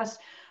the U.S.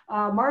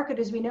 Market.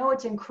 As we know,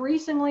 it's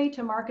increasingly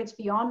to markets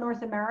beyond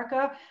North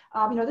America.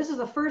 This is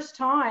the first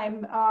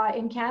time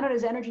in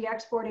Canada's energy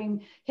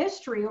exporting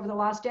history over the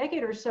last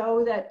decade or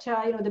so that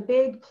the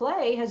big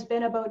play has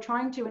been about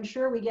trying to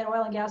ensure we get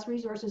oil and gas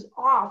resources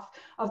off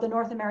of the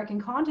North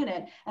American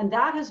continent, and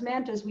that has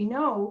meant, as we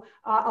know,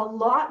 a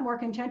lot more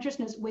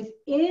contentiousness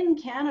within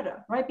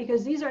Canada, right?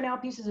 Because these are now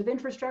pieces of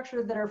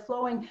infrastructure that are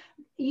flowing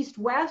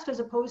east-west as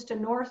opposed to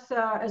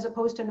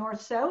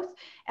north-south,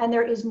 and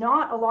there is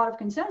not a lot of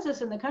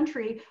consensus in the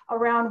country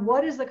around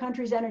what is the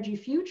country's energy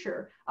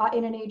future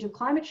in an age of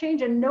climate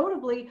change, and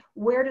notably,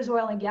 where does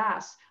oil and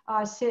gas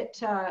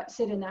sit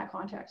in that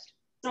context?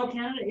 So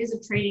Canada is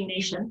a trading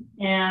nation,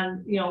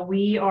 and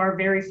we are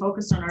very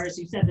focused on as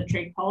you said, the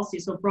trade policy.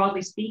 So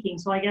broadly speaking,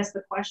 so I guess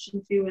the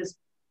question too is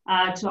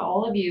to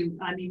all of you.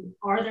 I mean,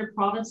 are there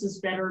provinces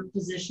better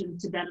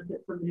positioned to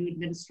benefit from the new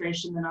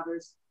administration than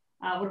others?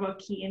 What about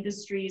key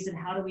industries, and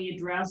how do we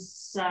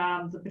address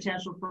the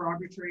potential for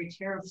arbitrary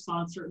tariffs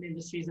on certain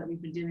industries that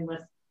we've been dealing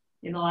with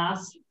in the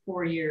last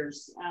 4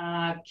 years?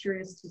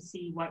 Curious to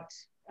see what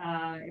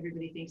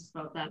everybody thinks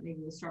about that. Maybe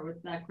we'll start with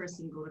Chris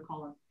and go to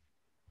Colin.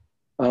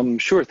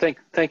 Sure. Thank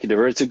you,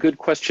 Deborah. It's a good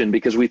question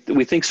because we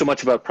think so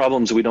much about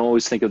problems, we don't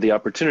always think of the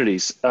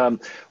opportunities.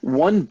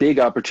 One big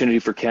opportunity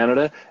for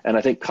Canada, and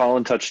I think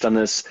Colin touched on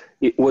this,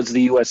 it was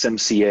the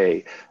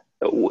USMCA.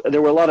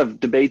 There were a lot of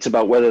debates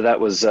about whether that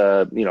was,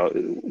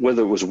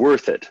 whether it was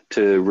worth it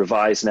to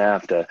revise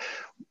NAFTA.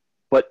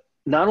 But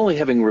not only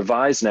having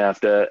revised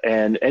NAFTA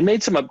and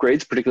made some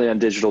upgrades, particularly on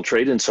digital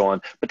trade and so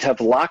on, but to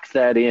have locked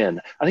that in,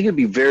 I think it'd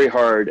be very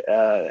hard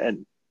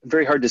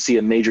very hard to see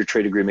a major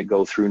trade agreement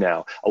go through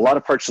now. A lot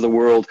of parts of the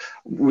world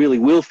really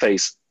will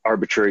face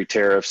arbitrary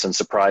tariffs and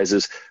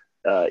surprises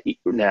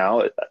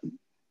now.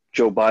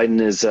 Joe Biden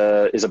is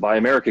a Buy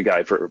America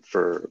guy,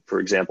 for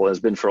example,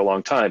 has been for a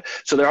long time.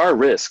 So there are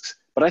risks,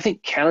 but I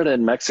think Canada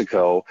and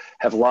Mexico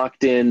have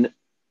locked in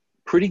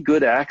pretty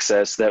good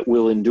access that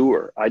will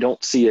endure. I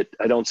don't see it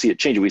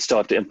changing. We still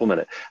have to implement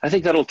it. I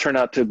think that'll turn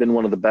out to have been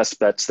one of the best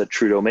bets that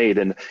Trudeau made,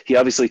 and he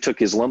obviously took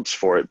his lumps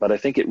for it, but I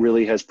think it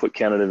really has put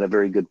Canada in a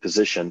very good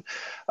position.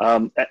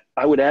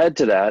 I would add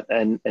to that,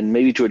 and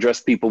maybe to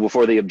address people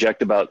before they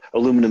object about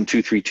aluminum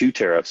 232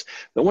 tariffs,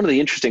 but one of the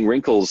interesting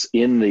wrinkles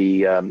in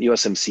the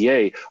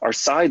USMCA are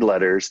side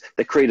letters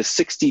that create a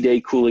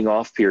 60-day cooling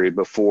off period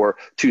before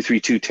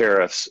 232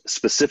 tariffs,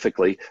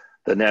 specifically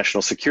the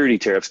national security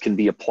tariffs, can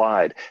be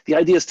applied. The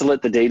idea is to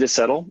let the data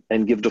settle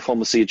and give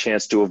diplomacy a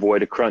chance to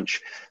avoid a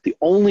crunch. The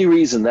only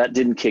reason that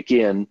didn't kick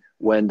in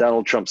when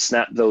Donald Trump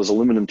snapped those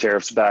aluminum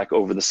tariffs back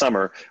over the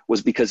summer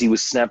was because he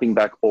was snapping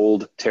back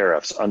old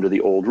tariffs under the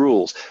old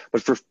rules.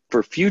 But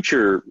for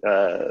future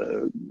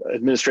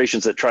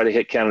administrations that try to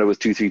hit Canada with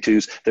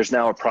 232s, there's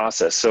now a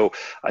process. So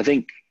I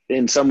think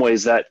in some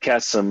ways that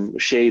cast some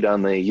shade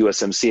on the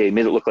USMCA,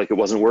 made it look like it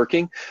wasn't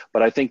working,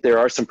 but I think there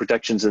are some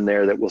protections in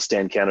there that will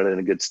stand Canada in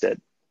a good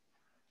stead.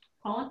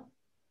 Colin?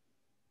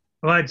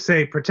 Well, I'd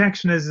say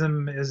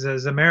protectionism is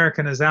as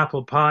American as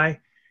apple pie.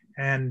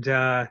 And,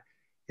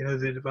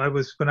 when I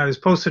was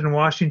posted in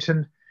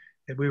Washington,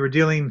 we were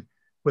dealing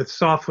with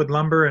softwood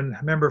lumber, and I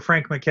remember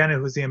Frank McKenna,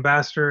 who was the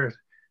ambassador,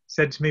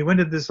 said to me, "When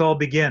did this all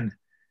begin?"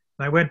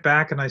 And I went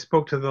back and I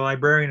spoke to the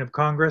Librarian of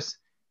Congress,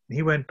 and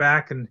he went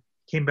back and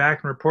came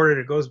back and reported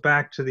it goes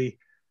back to the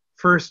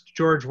first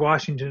George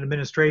Washington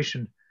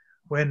administration,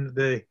 when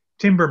the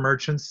timber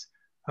merchants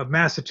of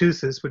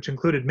Massachusetts, which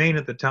included Maine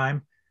at the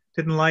time,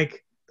 didn't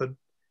like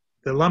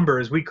the lumber,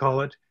 as we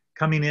call it,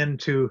 coming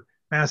into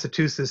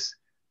Massachusetts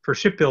for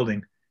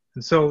shipbuilding.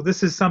 And so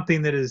this is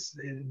something that is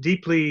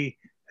deeply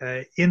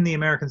in the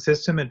American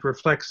system. It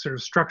reflects sort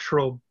of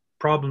structural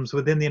problems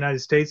within the United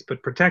States,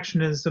 but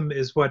protectionism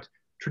is what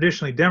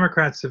traditionally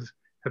Democrats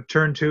have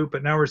turned to,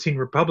 but now we're seeing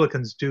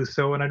Republicans do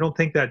so, and I don't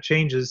think that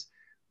changes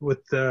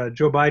with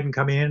Joe Biden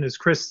coming in. As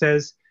Chris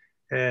says,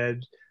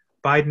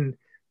 Biden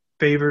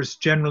favors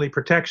generally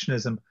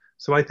protectionism.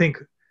 So I think,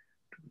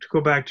 to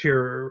go back to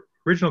your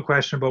original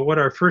question about what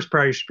our first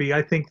priority should be,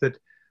 I think that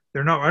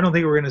I don't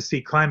think we're going to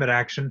see climate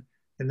action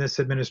in this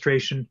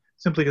administration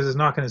simply because it's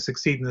not going to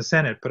succeed in the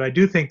Senate. But I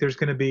do think there's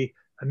going to be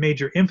a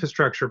major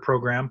infrastructure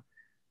program.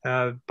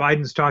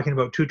 Biden's talking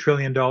about $2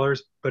 trillion,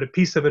 but a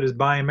piece of it is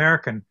Buy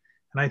American.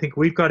 And I think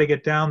we've got to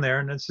get down there,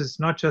 and this is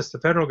not just the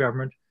federal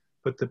government,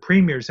 but the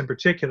premiers in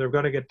particular have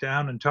got to get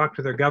down and talk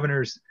to their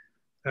governors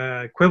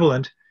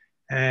equivalent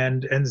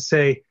and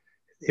say,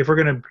 if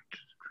we're going to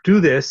do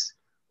this,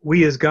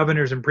 we as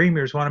governors and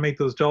premiers want to make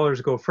those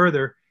dollars go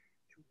further.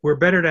 We're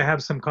better to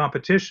have some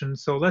competition.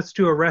 So let's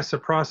do a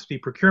reciprocity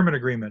procurement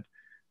agreement.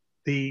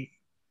 The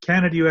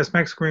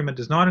Canada-US-Mexico agreement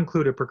does not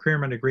include a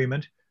procurement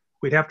agreement.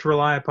 We'd have to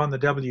rely upon the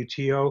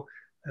WTO.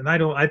 And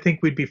I think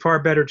we'd be far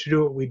better to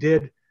do what we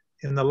did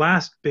in the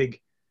last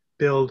big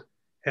build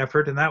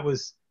effort. And that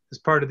was as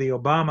part of the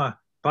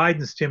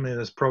Obama-Biden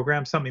stimulus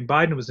program, something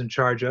Biden was in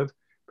charge of,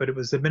 but it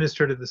was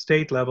administered at the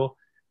state level.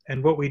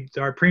 And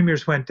our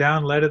premiers went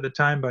down, led at the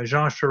time by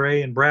Jean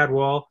Charest and Brad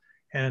Wall,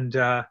 and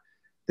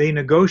they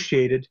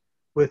negotiated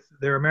with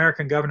their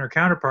American governor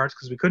counterparts,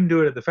 because we couldn't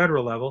do it at the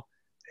federal level,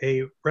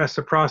 a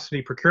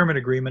reciprocity procurement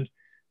agreement,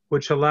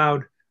 which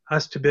allowed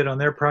us to bid on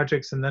their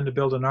projects and then to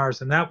build on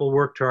ours, and that will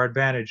work to our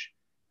advantage.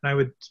 And I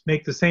would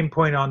make the same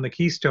point on the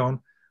Keystone.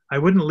 I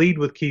wouldn't lead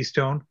with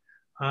Keystone.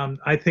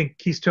 I think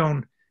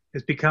Keystone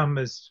has become,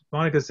 as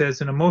Monica says,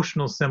 an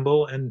emotional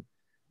symbol, and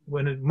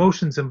when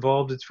emotion's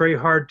involved, it's very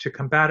hard to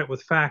combat it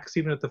with facts,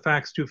 even if the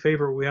facts do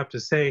favor what we have to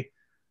say.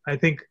 I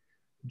think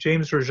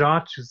James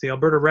Rajat, who's the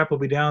Alberta rep, will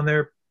be down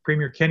there.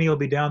 Premier Kenney will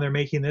be down there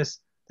making this.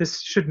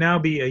 This should now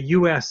be a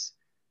U.S.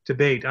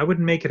 debate. I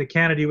wouldn't make it a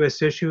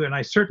Canada-U.S. issue, and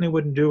I certainly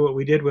wouldn't do what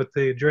we did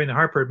during the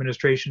Harper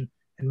administration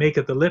and make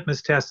it the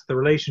litmus test of the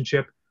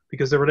relationship,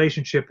 because the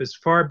relationship is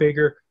far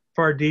bigger,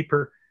 far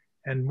deeper,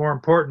 and more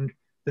important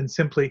than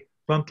simply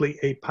bluntly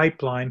a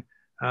pipeline.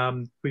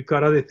 We've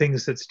got other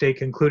things at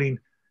stake, including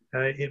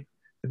the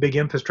big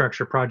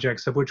infrastructure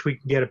projects of which we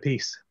can get a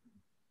piece.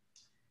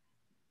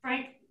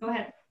 Frank, go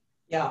ahead.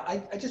 Yeah,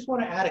 I just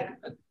want to add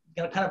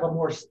kind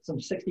of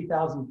some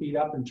 60,000 feet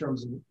up in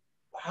terms of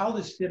how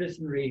the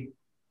citizenry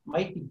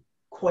might be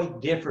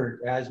quite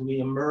different as we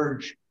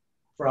emerge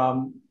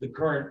from the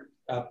current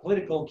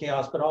political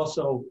chaos, but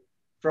also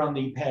from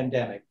the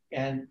pandemic.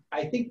 And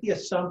I think the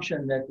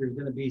assumption that there's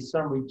going to be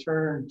some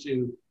return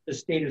to the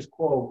status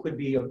quo could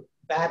be a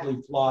badly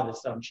flawed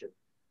assumption.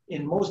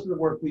 In most of the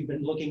work we've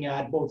been looking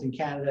at, both in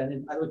Canada and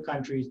in other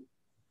countries,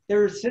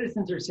 their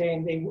citizens are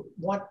saying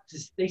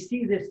they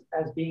see this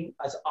as being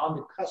on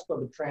the cusp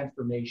of a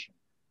transformation,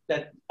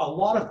 that a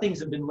lot of things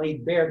have been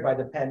laid bare by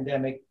the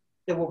pandemic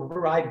that will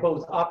provide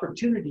both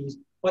opportunities,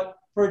 but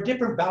for a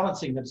different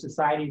balancing of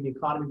society and the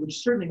economy,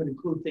 which certainly would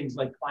include things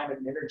like climate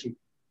and energy.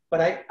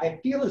 But I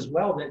feel as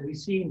well that we've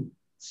seen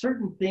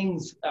certain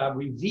things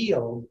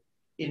revealed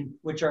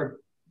which are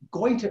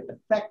going to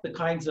affect the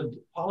kinds of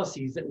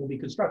policies that will be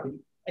constructed.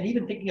 And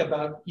even thinking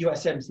about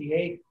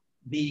USMCA,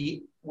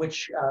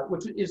 which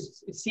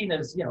is seen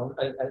as,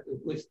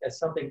 as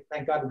something,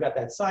 thank God we got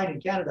that signed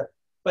in Canada.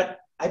 But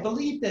I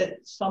believe that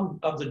some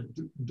of the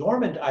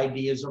dormant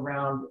ideas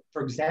around,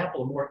 for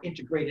example, a more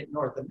integrated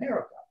North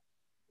America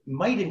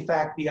might in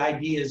fact be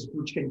ideas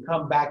which can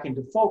come back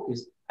into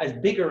focus as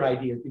bigger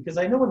ideas. Because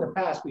I know in the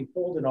past we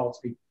polled in all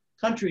three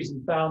countries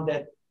and found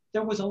that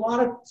there was a lot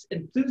of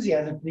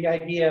enthusiasm for the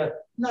idea of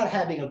not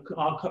having a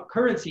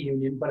currency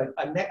union, but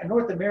a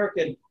North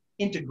American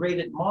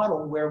integrated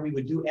model where we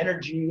would do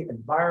energy,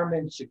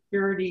 environment,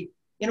 security,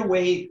 in a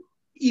way,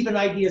 even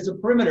ideas of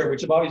perimeter,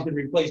 which have always been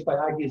replaced by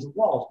ideas of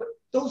walls. But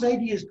those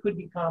ideas could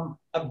become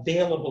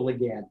available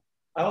again.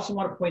 I also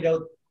want to point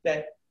out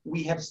that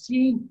we have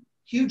seen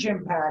huge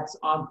impacts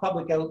on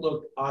public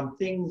outlook on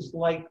things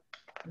like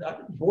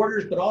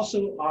borders, but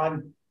also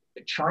on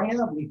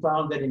China. We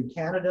found that in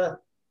Canada,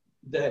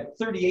 the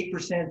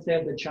 38%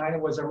 said that China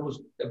was our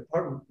most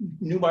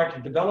new market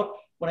to develop.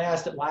 When I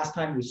asked it last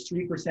time, it was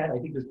 3%. I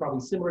think there's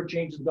probably similar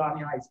changes gone in the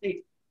United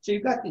States. So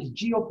you've got these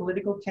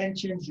geopolitical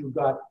tensions. You've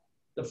got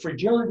the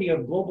fragility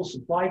of global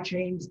supply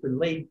chains been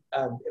laid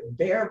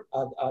bare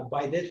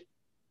by this.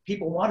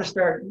 People want to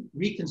start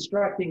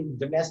reconstructing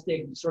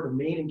domestic sort of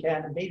made in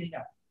Canada, made in the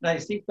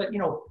United States. But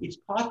it's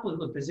possible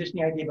to position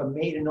the idea of a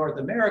made in North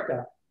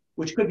America,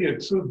 which could be a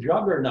true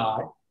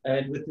juggernaut.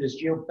 And with this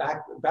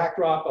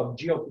backdrop of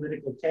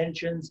geopolitical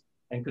tensions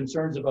and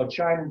concerns about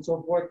China and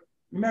so forth.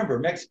 Remember,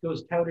 Mexico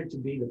is touted to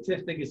be the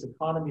 5th biggest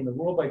economy in the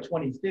world by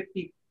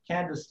 2050.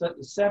 Canada's the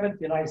 7th.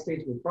 The United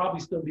States will probably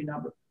still be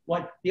number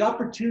 1. The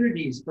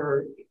opportunities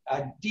for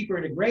deeper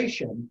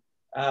integration,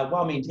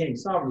 while maintaining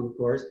sovereignty, of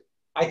course,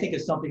 I think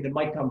is something that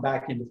might come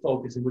back into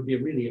focus and would be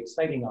a really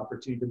exciting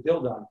opportunity to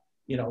build on,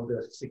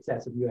 the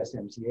success of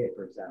USMCA,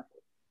 for example.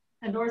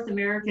 A North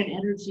American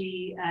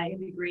energy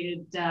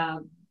integrated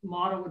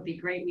motto would be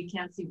great. We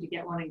can't seem to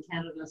get one in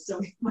Canada, so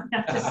we might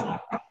have to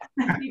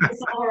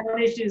solve our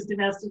own issues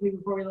domestically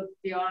before we look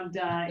beyond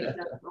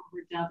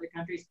over to other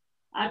countries.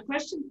 A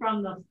question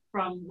from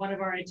one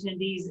of our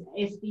attendees: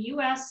 if the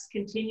U.S.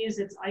 continues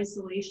its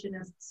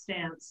isolationist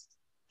stance,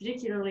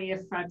 particularly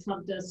if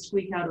Trump does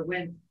squeak out a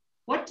win,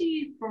 what do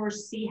you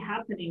foresee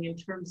happening in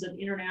terms of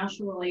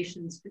international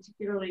relations,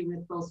 particularly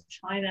with both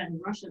China and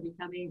Russia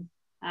becoming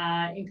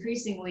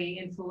increasingly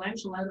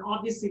influential and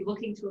obviously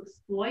looking to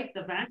exploit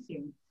the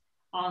vacuum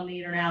on the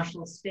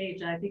international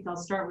stage? I think I'll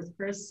start with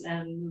Chris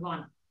and move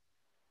on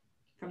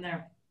from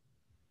there.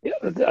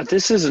 Yeah,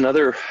 this is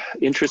another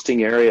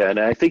interesting area, and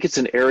I think it's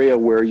an area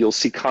where you'll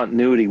see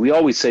continuity. We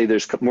always say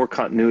there's more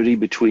continuity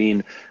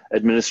between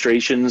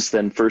administrations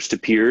than first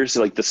appears,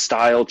 like the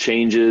style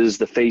changes,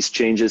 the face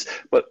changes,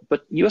 but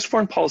U.S.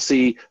 foreign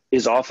policy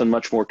is often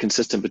much more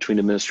consistent between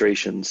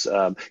administrations.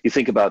 You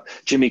think about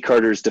Jimmy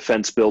Carter's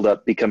defense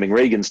buildup becoming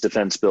Reagan's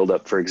defense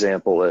buildup, for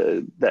example,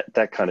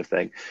 that kind of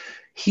thing.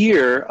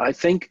 Here, I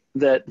think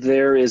that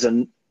there is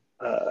a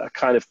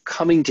kind of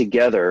coming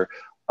together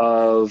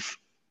of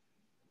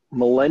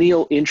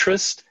millennial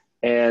interest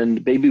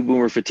and baby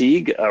boomer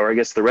fatigue, or I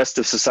guess the rest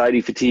of society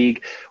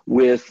fatigue,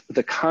 with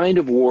the kind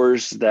of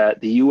wars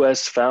that the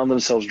U.S. found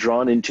themselves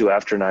drawn into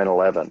after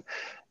 9/11.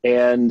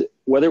 And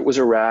whether it was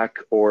Iraq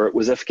or it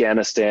was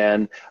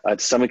Afghanistan, to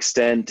some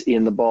extent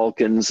in the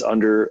Balkans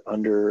under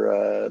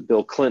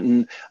Bill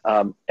Clinton,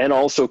 and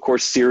also, of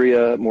course,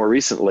 Syria more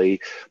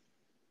recently,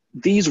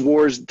 these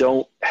wars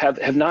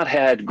have not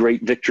had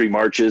great victory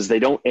marches. They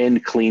don't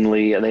end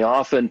cleanly, and they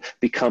often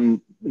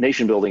become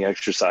nation building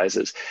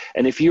exercises.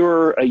 And if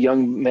you're a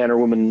young man or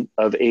woman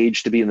of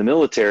age to be in the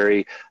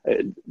military,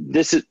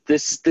 this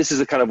is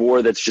a kind of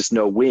war that's just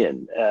no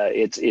win.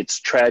 It's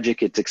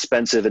tragic, it's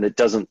expensive, and it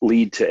doesn't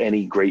lead to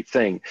any great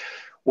thing.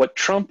 What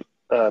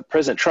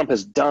President Trump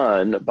has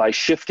done by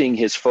shifting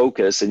his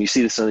focus, and you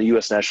see this in the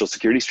U.S. national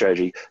security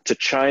strategy, to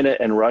China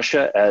and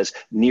Russia as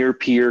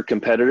near-peer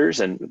competitors,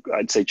 and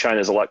I'd say China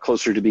is a lot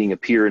closer to being a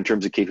peer in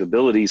terms of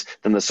capabilities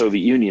than the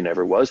Soviet Union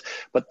ever was,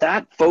 but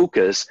that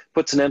focus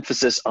puts an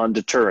emphasis on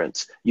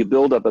deterrence. You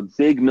build up a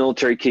big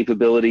military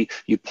capability,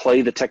 you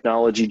play the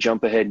technology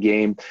jump-ahead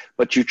game,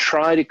 but you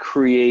try to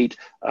create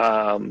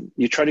a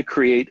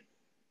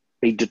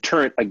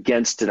deterrent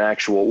against an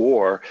actual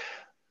war.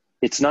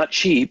 It's not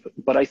cheap,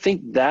 but I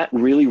think that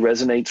really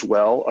resonates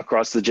well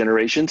across the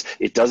generations.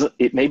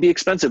 It may be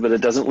expensive, but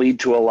it doesn't lead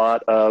to a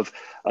lot of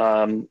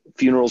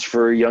funerals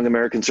for young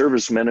American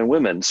servicemen and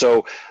women.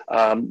 So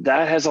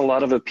that has a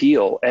lot of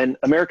appeal. And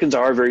Americans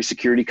are very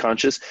security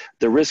conscious.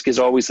 The risk is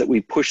always that we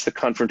push the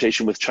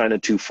confrontation with China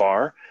too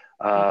far.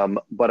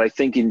 But I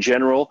think in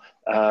general,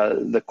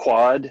 the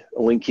Quad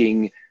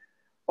linking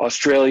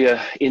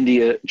Australia,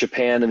 India,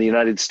 Japan, and the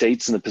United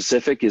States and the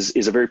Pacific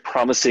is a very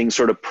promising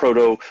sort of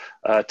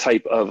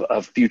prototype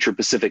of future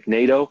Pacific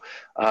NATO.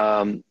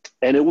 And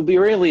it will be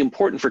really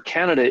important for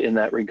Canada in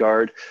that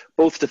regard,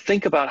 both to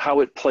think about how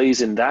it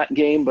plays in that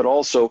game, but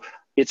also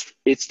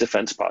its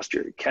defense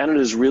posture. Canada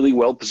is really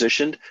well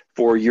positioned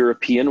for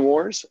European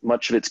wars,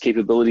 much of its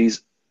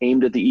capabilities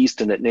aimed at the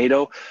East and at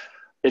NATO.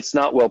 It's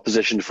not well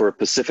positioned for a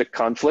Pacific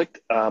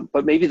conflict,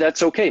 but maybe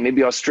that's okay.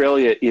 Maybe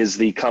Australia is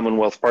the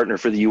Commonwealth partner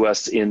for the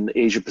U.S. in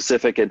Asia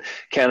Pacific, and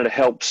Canada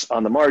helps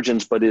on the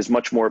margins, but is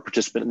much more a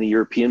participant in the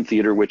European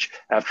theater, which,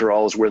 after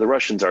all, is where the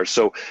Russians are.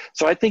 So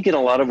I think in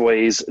a lot of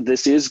ways,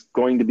 this is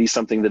going to be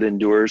something that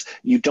endures.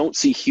 You don't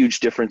see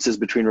huge differences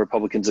between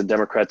Republicans and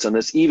Democrats on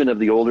this, even of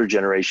the older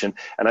generation,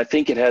 and I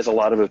think it has a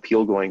lot of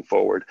appeal going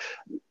forward.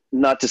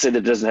 Not to say that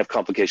it doesn't have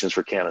complications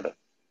for Canada.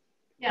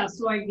 Yeah,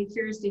 so I'd be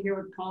curious to hear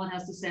what Colin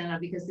has to say on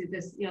that, because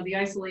this, the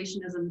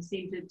isolationism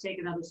seemed to take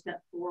another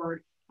step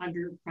forward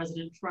under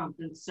President Trump.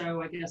 And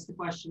so I guess the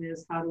question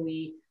is,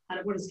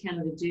 what does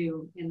Canada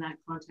do in that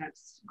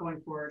context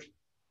going forward?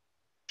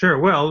 Sure.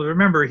 Well,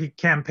 remember, he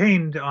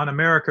campaigned on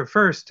America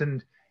first,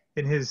 and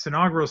in his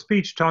inaugural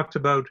speech talked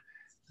about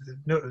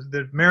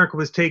that America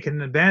was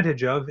taken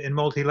advantage of in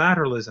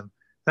multilateralism.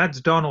 That's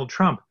Donald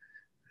Trump.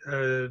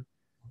 Joe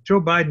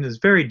Biden is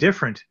very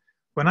different.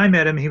 When I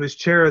met him, he was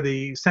chair of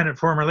the Senate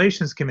Foreign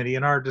Relations Committee,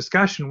 and our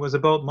discussion was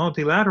about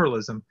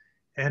multilateralism.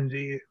 And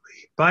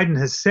Biden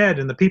has said,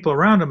 and the people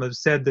around him have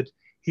said, that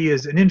he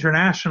is an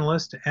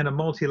internationalist and a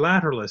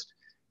multilateralist.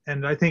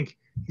 And I think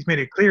he's made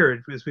it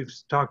clear, as we've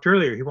talked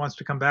earlier, he wants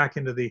to come back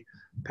into the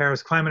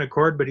Paris Climate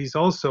Accord, but he's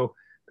also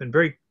been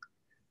very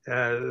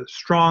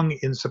strong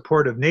in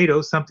support of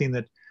NATO, something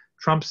that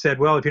Trump said,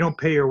 well, if you don't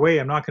pay your way,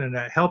 I'm not going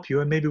to help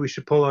you, and maybe we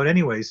should pull out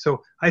anyway.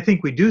 So I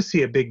think we do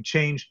see a big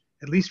change,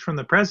 at least from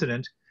the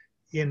president,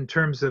 in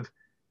terms of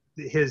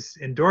his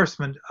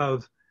endorsement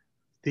of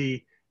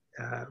the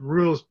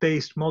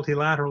rules-based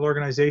multilateral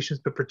organizations,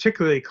 but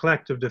particularly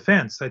collective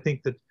defense. I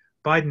think that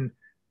Biden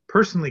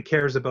personally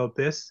cares about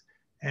this,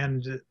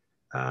 and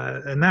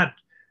that,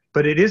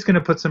 but it is going to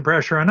put some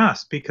pressure on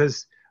us,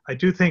 because I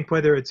do think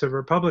whether it's a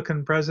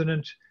Republican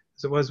president,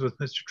 as it was with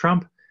Mr.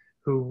 Trump,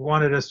 who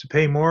wanted us to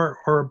pay more,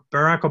 or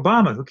Barack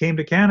Obama, who came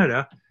to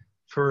Canada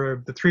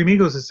for the Three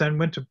Amigos and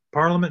went to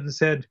Parliament and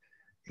said,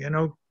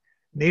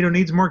 NATO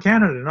needs more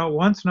Canada, not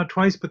once, not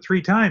twice, but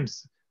 3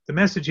 times. The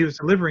message he was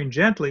delivering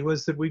gently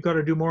was that we've got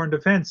to do more in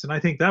defense. And I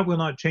think that will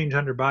not change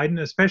under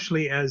Biden,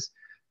 especially as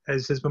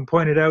has been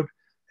pointed out,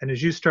 and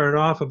as you started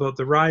off about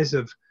the rise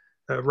of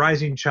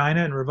rising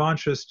China and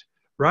revanchist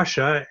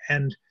Russia.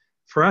 And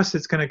for us,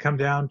 it's going to come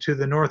down to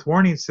the North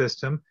Warning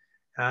System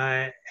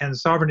and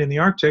sovereignty in the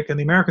Arctic. And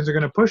the Americans are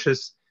going to push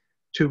us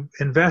to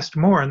invest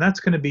more. And that's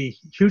going to be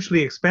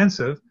hugely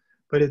expensive,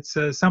 but it's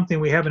something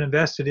we haven't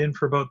invested in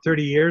for about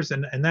 30 years.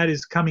 And that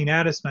is coming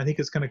at us. And I think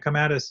it's going to come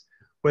at us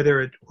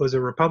whether it was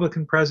a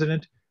Republican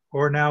president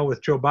or now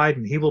with Joe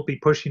Biden. He will be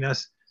pushing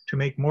us to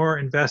make more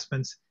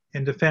investments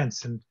in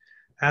defense and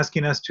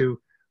asking us to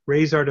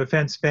raise our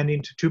defense spending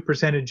to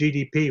 2% of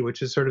GDP,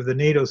 which is sort of the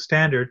NATO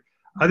standard.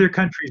 Other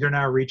countries are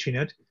now reaching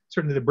it.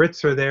 Certainly the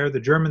Brits are there, the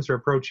Germans are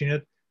approaching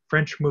it,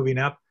 French moving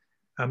up.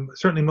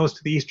 Certainly most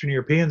of the Eastern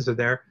Europeans are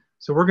there.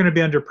 So we're going to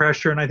be under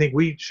pressure, and I think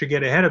we should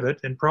get ahead of it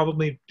and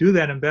probably do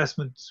that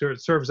investment so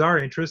it serves our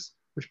interests,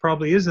 which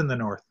probably is in the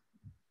North.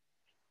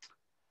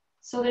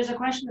 So there's a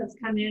question that's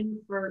come in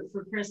for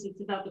Chris.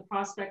 It's about the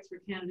prospects for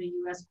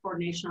Canada-US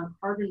coordination on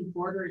carbon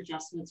border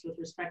adjustments with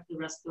respect to the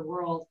rest of the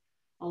world,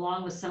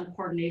 along with some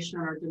coordination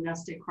on our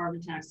domestic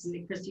carbon taxes.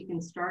 And Chris, you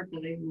can start, but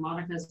I think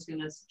Monica's going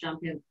to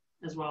jump in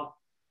as well.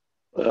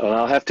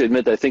 I'll have to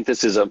admit, I think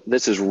this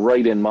is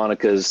right in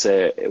Monica's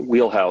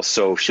wheelhouse,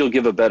 so she'll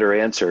give a better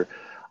answer.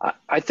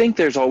 I think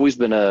there's always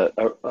been a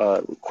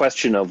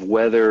question of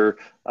whether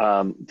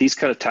these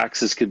kind of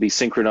taxes could be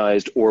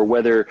synchronized or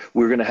whether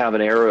we're going to have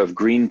an era of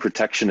green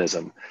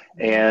protectionism.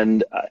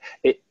 And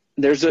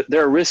there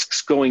are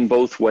risks going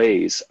both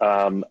ways.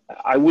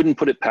 I wouldn't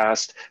put it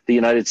past the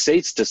United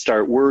States to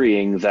start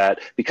worrying that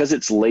because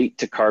it's late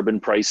to carbon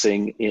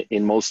pricing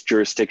in most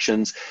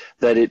jurisdictions,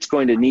 that it's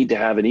going to need to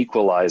have an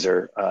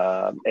equalizer.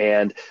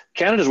 And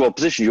Canada's well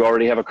positioned. You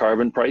already have a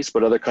carbon price,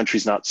 but other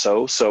countries not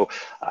so. So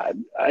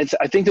I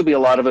think there'll be a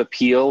lot of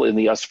appeal in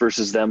the us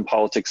versus them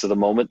politics of the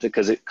moment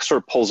because it sort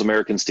of pulls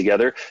Americans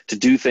together to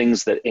do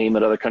things that aim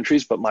at other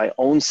countries. But my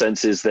own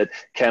sense is that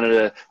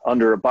Canada,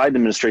 under a Biden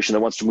administration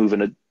that wants to move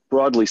in a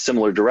broadly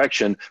similar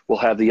direction, will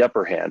have the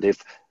upper hand.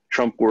 If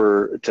Trump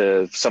were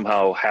to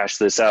somehow hash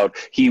this out,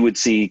 he would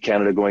see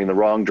Canada going in the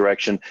wrong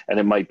direction and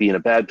it might be in a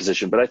bad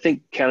position. But I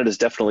think Canada's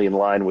definitely in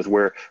line with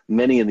where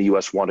many in the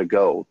US want to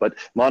go. But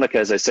Monica,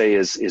 as I say,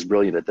 is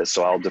brilliant at this,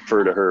 so I'll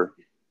defer to her.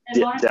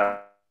 And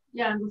Monica,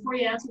 yeah, and before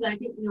you answer that, I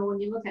think,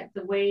 when you look at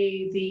the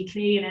way the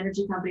Canadian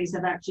energy companies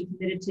have actually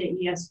committed to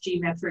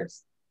ESG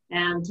metrics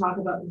and talked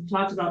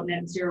about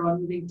net zero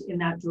and moving in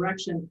that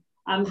direction,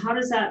 how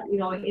does that,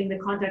 in the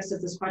context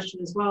of this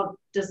question as well,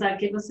 does that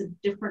give us a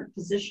different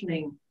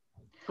positioning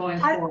going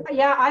forward?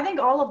 I think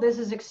all of this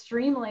is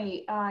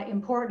extremely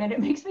important. And it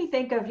makes me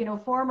think of,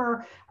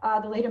 former,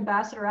 the late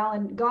Ambassador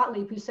Alan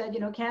Gottlieb, who said,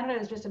 Canada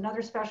is just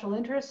another special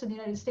interest in the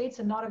United States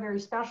and not a very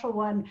special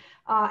one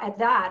at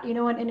that.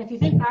 And if you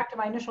think back to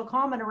my initial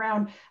comment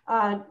around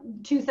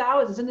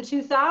 2000s, in the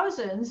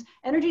 2000s,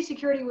 energy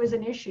security was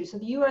an issue. So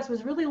the US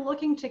was really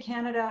looking to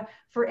Canada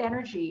for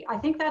energy. I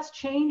think that's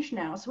changed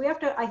now. So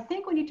I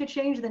think we need to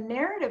change the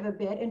narrative a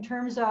bit in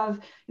terms of,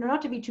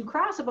 not to be too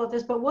crass about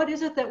this, but what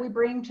is it that we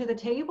bring to the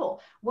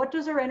table? What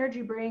does our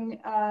energy bring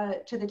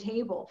to the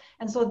table?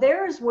 And so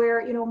there's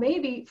where,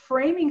 maybe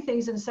framing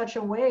things in such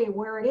a way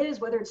where it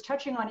is, whether it's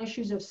touching on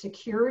issues of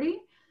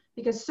security,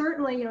 because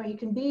certainly, you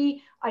can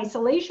be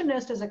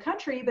isolationist as a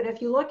country, but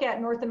if you look at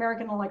North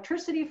American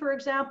electricity, for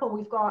example,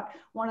 we've got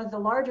one of the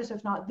largest,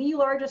 if not the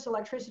largest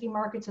electricity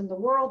markets in the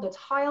world that's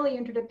highly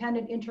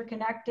interdependent,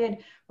 interconnected.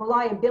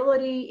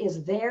 Reliability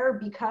is there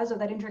because of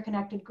that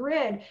interconnected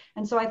grid.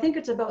 And so I think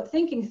it's about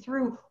thinking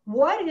through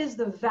what is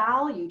the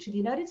value to the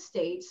United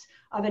States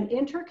of an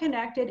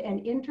interconnected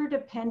and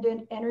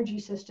interdependent energy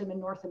system in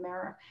North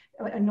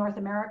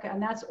America,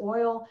 and that's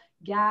oil,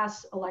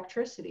 gas,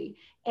 electricity,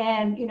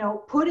 and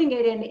putting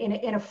it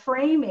in a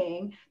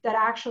framing that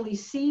actually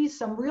sees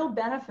some real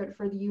benefit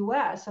for the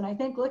U.S. And I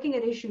think looking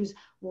at issues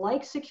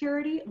like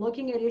security,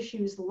 looking at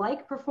issues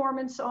like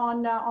performance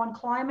on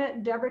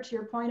climate, Deborah, to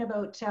your point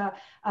about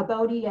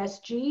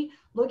ESG,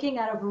 looking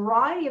at a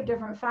variety of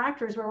different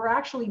factors where we're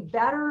actually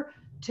better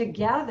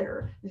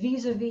together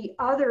vis-a-vis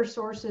other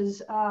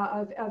sources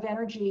of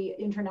energy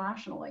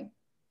internationally.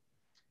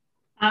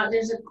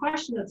 There's a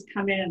question that's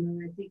come in,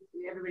 and I think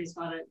everybody's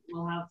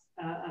will have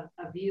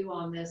a view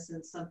on this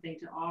and something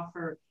to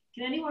offer.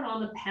 Can anyone on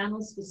the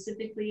panel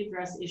specifically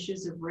address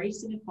issues of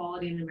race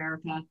inequality in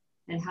America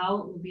and how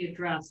it will be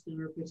addressed in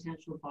our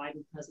potential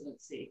Biden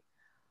presidency?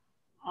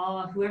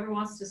 Whoever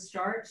wants to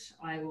start,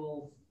 I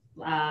will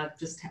let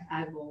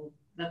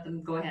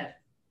them go ahead.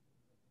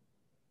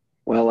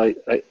 Well,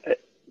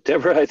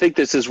 Deborah, I think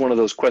this is one of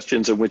those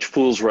questions in which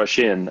fools rush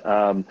in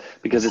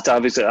because it's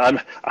obviously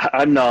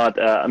I'm not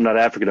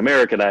African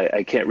American.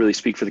 I can't really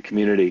speak for the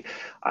community,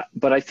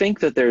 but I think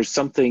that there's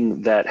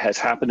something that has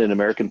happened in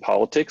American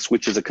politics,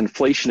 which is a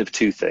conflation of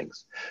two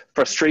things: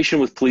 frustration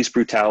with police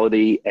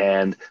brutality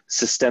and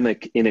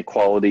systemic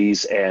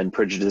inequalities and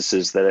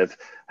prejudices that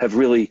have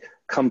really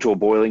come to a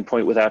boiling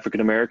point with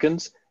African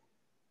Americans.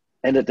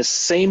 and at the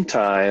same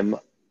time,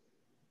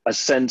 a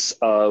sense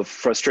of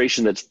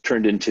frustration that's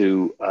turned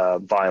into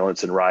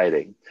violence and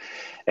rioting.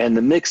 And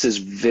the mix is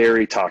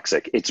very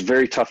toxic. It's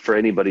very tough for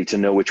anybody to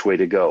know which way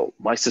to go.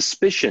 My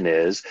suspicion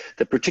is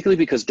that particularly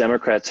because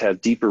Democrats have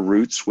deeper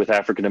roots with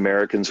African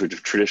Americans who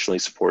have traditionally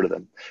supported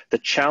them, the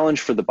challenge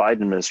for the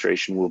Biden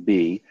administration will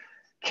be,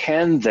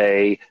 can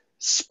they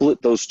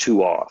split those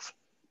two off?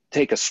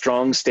 Take a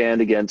strong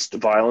stand against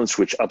violence,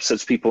 which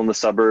upsets people in the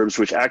suburbs,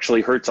 which actually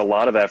hurts a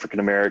lot of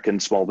African American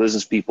small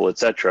business people, et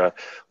cetera,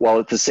 while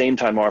at the same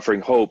time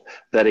offering hope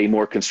that a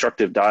more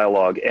constructive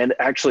dialogue and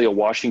actually a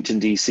Washington,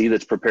 D.C.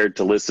 that's prepared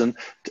to listen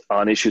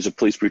on issues of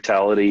police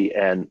brutality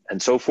and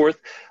so forth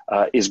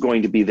is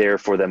going to be there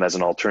for them as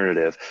an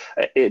alternative.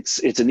 It's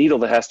a needle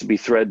that has to be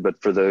thread,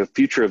 but for the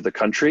future of the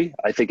country,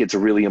 I think it's a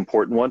really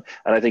important one.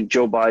 And I think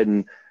Joe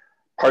Biden,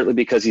 partly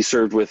because he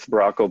served with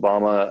Barack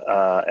Obama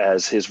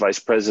as his vice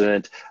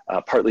president,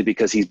 partly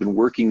because he's been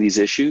working these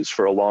issues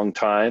for a long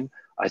time,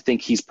 I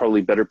think he's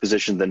probably better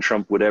positioned than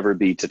Trump would ever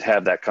be to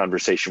have that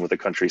conversation with the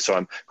country. So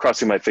I'm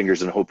crossing my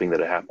fingers and hoping that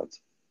it happens.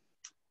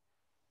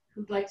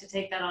 Who'd like to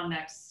take that on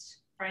next?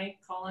 Frank,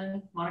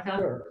 Colin, Monica?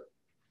 Sure.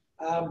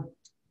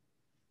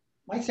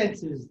 My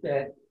sense is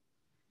that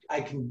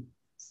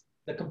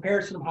the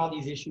comparison of how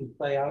these issues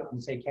play out in,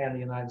 say, Canada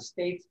and the United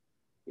States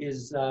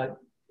is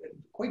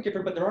quite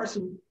different, but there are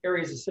some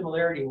areas of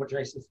similarity which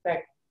I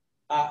suspect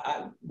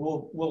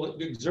will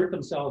exert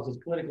themselves as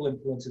political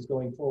influences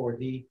going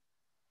forward.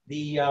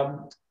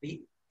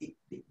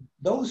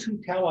 Those who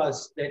tell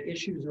us that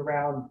issues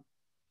around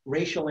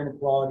racial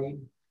inequality,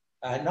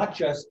 not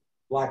just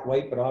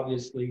Black-white, but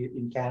obviously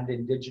in Canada,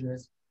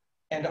 Indigenous,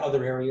 and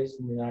other areas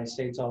in the United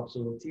States, also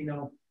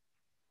Latino,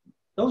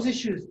 those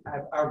issues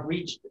have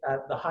reached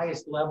the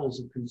highest levels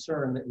of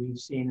concern that we've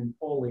seen in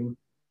polling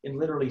in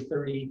literally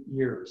 30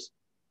 years.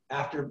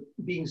 After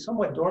being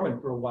somewhat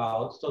dormant for a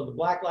while. So the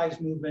Black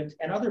Lives Movement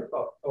and other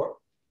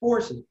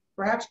forces,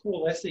 perhaps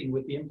coalescing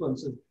with the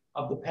influences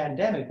of the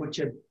pandemic, which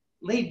have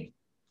laid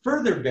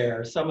further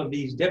bare some of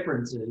these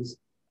differences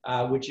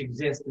which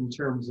exist in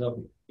terms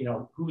of,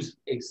 who's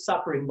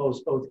suffering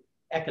most, both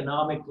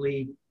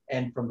economically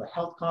and from the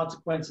health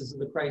consequences of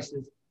the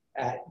crisis.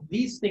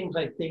 These things,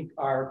 I think,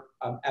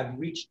 have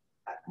reached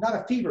not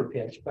a fever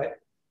pitch,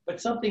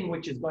 but something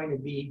which is going to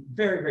be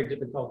very, very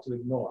difficult to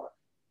ignore.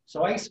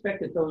 So I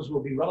expect that those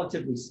will be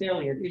relatively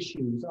salient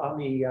issues on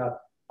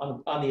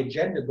the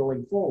agenda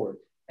going forward.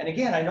 And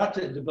again, I'm not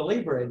to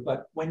belabor it,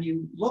 but when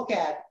you look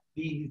at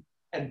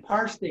and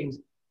parse things,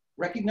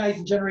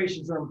 recognizing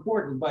generations are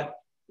important, but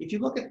if you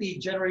look at the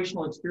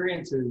generational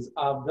experiences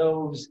of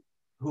those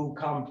who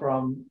come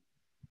from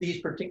these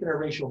particular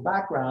racial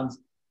backgrounds,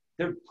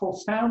 they're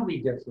profoundly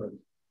different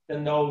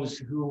than those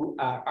who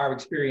are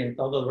experienced,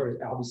 although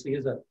there obviously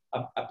is a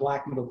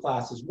Black middle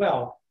class as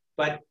well.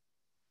 But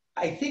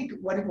I think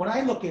when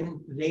I look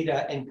in the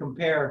data and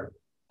compare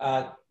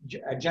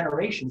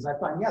generations, I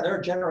find, yeah, there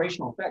are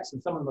generational effects,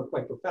 and some of them are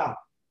quite profound,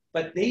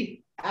 but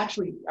they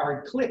actually are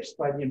eclipsed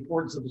by the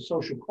importance of the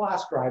social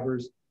class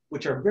drivers,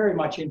 which are very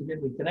much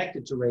intimately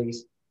connected to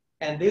race.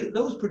 And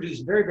those produce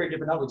very, very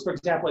different outlooks. For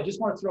example, I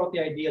just want to throw out the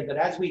idea that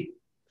as we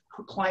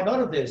climb out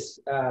of this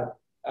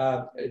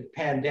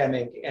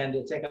pandemic and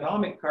its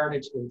economic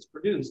carnage that it's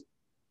produced,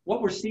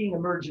 what we're seeing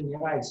emerge in the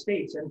United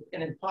States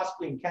and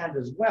possibly in Canada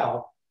as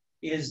well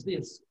is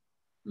this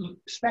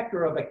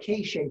specter of a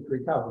K-shaped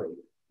recovery.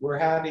 We're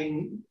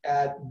having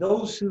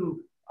those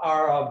who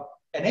are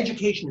and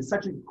education is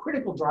such a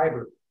critical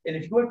driver. And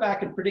if you go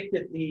back and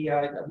predicted the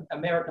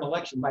American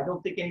election, I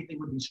don't think anything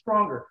would be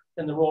stronger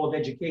than the role of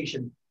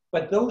education.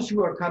 But those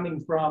who are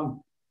coming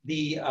from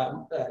the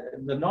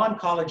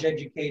non-college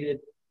educated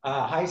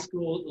high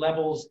school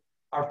levels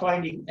are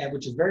finding,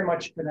 which is very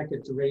much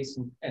connected to race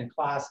and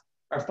class,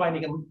 are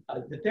finding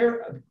that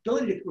their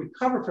ability to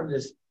recover from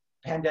this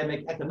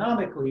pandemic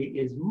economically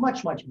is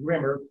much, much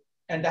grimmer,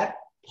 and that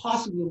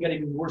possibly will get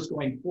even worse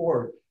going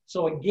forward.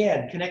 So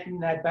again, connecting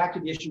that back to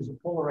the issues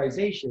of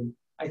polarization,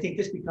 I think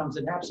this becomes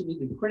an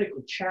absolutely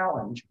critical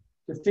challenge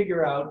to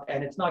figure out,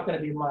 and it's not going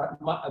to be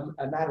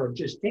a matter of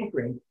just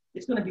tinkering,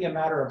 it's going to be a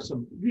matter of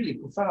some really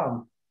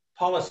profound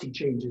policy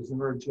changes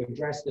in order to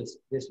address this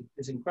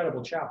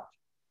incredible challenge.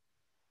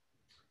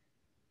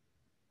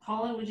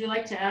 Colin, would you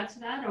like to add to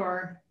that,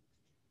 or?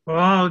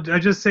 Well, I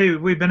just say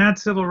we've been at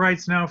civil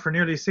rights now for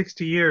nearly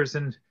 60 years,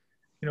 and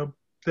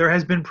there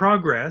has been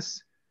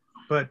progress,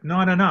 but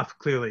not enough,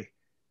 clearly.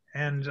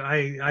 And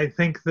I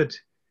think that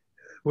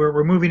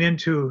we're moving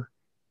into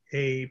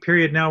a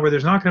period now where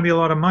there's not going to be a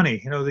lot of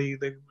money.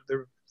 The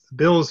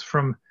bills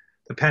from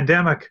the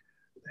pandemic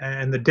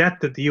and the debt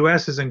that the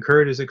U.S. has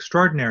incurred is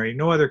extraordinary.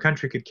 No other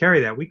country could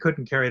carry that. We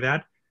couldn't carry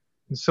that,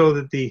 and so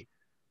that the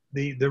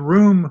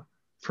room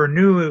for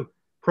new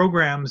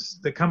programs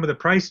that come with a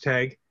price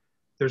tag,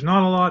 there's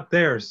not a lot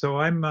there. So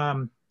I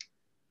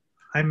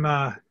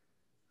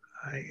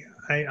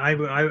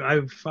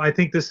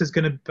think this is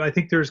going to. I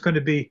think there's going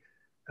to be.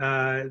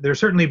 There's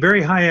certainly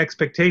very high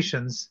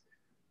expectations,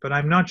 but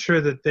I'm not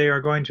sure that they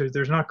are going to.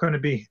 There's not going to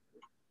be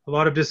a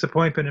lot of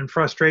disappointment and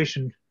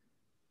frustration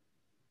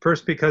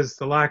First, because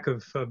the lack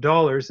of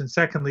dollars, and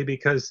secondly,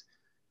 because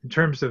in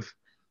terms of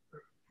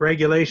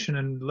regulation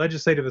and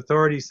legislative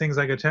authorities, things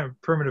like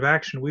affirmative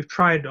action, we've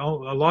tried a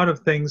lot of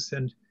things,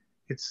 and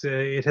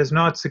it has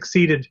not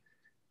succeeded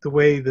the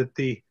way that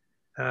the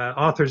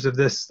authors of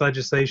this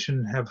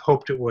legislation have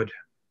hoped it would.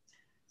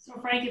 So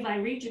Frank, if I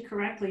read you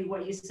correctly,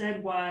 what you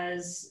said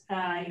was,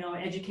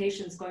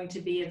 education is going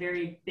to be a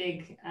very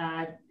big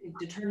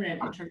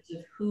determinant in terms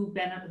of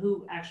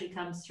who actually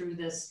comes through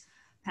this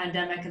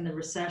pandemic and the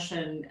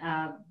recession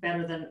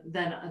better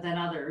than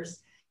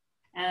others.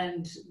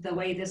 And the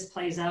way this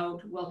plays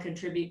out will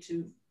contribute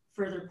to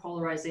further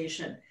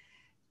polarization.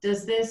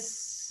 Does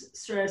this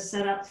sort of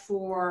set up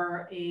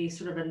for a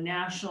sort of a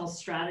national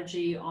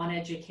strategy on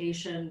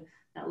education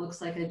that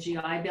looks like a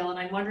GI Bill? And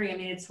I'm wondering, I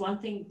mean, it's one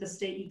thing,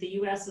 the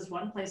US is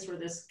one place where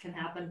this can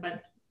happen,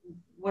 but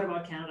what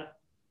about Canada?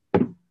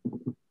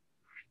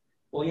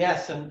 Well,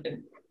 yes, and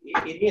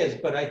it is,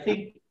 but I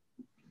think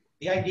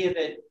the idea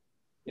that,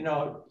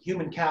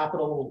 human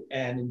capital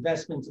and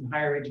investments in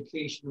higher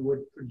education would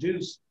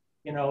produce,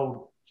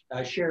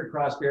 shared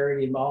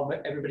prosperity and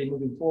everybody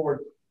moving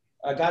forward.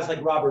 Guys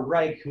like Robert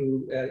Reich,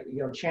 who,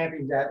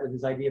 championed that with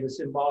his idea of a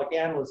symbolic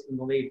analyst in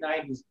the late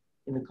 90s,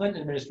 in the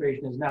Clinton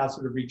administration, has now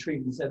sort of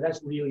retreated and said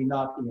that's really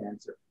not the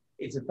answer.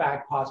 It's in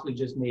fact possibly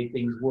just made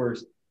things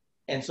worse.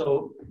 And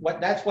so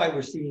that's why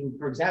we're seeing,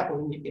 for example,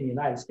 in the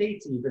United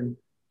States, even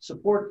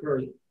support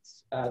for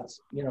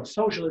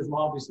socialism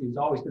obviously has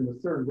always been the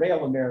third rail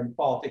in American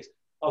politics.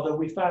 Although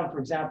we found, for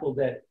example,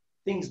 that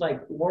things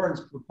like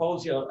Warren's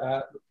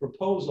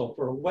proposal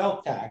for a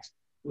wealth tax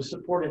was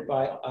supported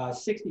by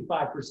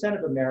 65%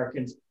 of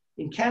Americans.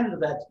 In Canada,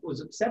 that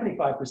was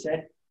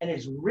 75%. And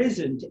it's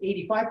risen to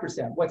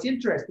 85%. What's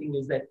interesting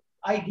is that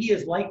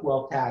ideas like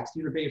wealth tax,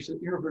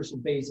 universal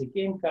basic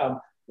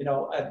income,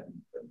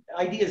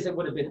 ideas that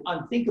would have been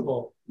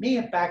unthinkable may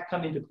in fact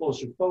come into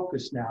closer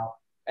focus now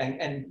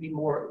and be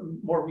more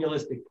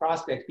realistic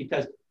prospects.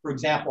 Because, for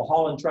example,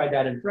 Holland tried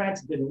that in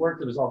France, it didn't work.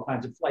 There was all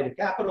kinds of flight of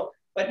capital.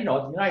 But the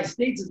United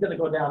States is going to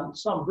go down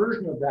some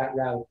version of that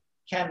route.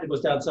 Canada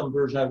goes down some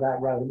version of that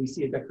route, and we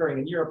see it occurring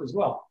in Europe as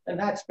well. And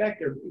that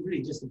specter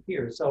really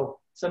disappears. So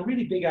some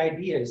really big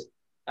ideas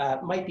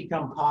might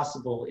become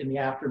possible in the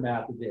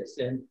aftermath of this.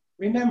 And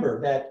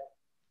remember that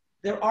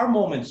there are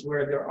moments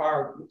where there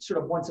are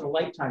sort of once in a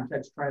lifetime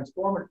types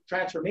of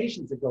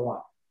transformations that go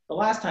on. The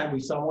last time we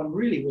saw one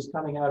really was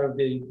coming out of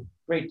the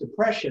Great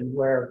Depression,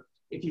 where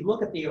if you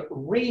look at the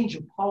range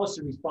of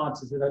policy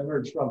responses that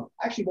emerged from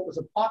actually what was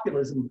a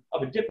populism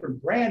of a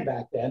different brand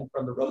back then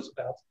from the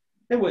Roosevelts,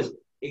 there was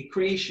a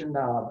creation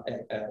of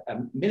a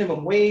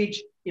minimum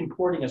wage,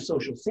 importing a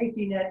social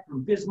safety net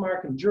from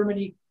Bismarck in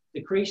Germany,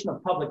 the creation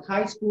of public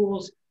high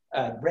schools,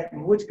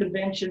 Bretton Woods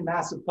Convention,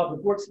 massive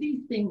public works.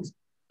 These things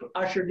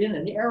ushered in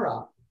an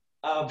era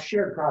of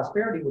shared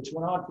prosperity, which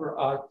went on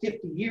for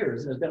 50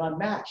 years and has been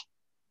unmatched.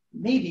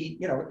 Maybe,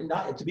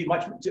 not to be a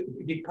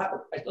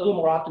little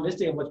more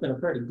optimistic on what's been a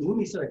very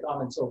gloomy set of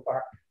comments so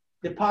far,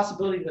 the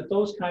possibility that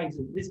those kinds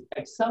of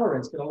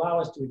accelerants could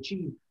allow us to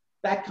achieve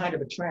that kind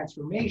of a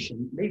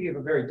transformation, maybe of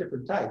a very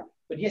different type.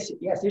 But yes,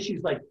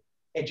 issues like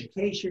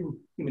education,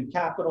 human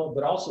capital,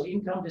 but also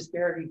income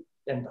disparity,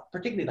 and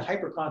particularly the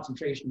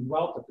hyper-concentration of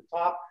wealth at the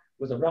top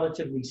was a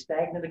relatively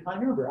stagnant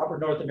economy. Remember, upper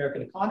North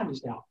American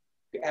economies now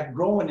have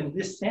grown in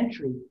this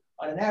century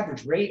on an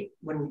average rate,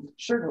 when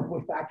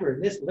we factor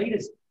in this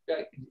latest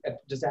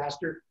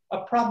disaster,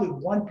 of probably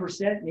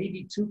 1%,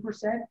 maybe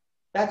 2%.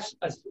 That's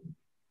a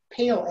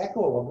pale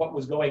echo of what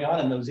was going on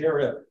in those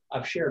era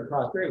of shared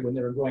prosperity when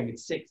they were growing at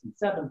 6 and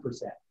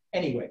 7%.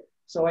 Anyway,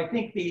 so I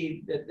think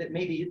that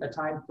maybe a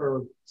time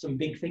for some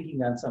big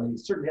thinking on some of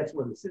these. Certainly that's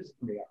where the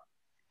citizenry are.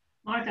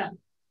 Monica.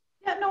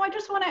 Yeah, no, I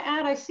just want to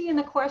add, I see in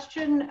the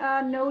question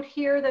note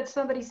here that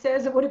somebody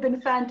says it would have been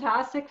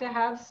fantastic to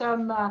have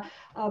some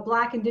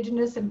Black,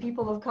 Indigenous, and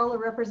people of color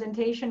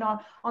representation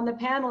on the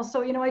panel.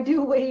 So, I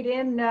do wade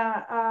in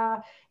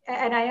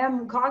and I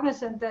am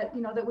cognizant that,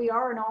 that we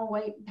are an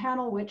all-white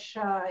panel, which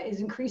is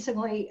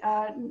increasingly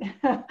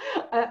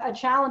a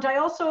challenge. I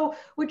also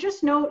would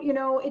just note,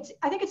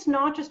 I think it's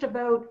not just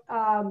about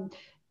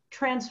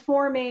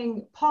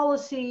transforming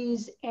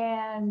policies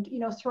and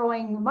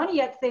throwing money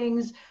at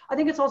things. I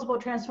think it's also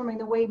about transforming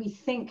the way we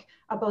think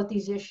about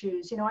these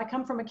issues. I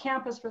come from a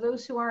campus, for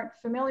those who aren't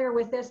familiar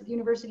with this, at the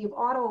University of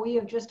Ottawa, we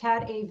have just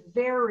had a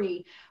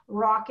very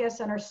raucous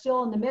and are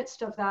still in the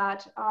midst of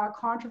that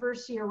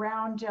controversy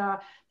around the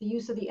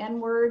use of the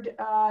N-word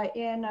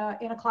in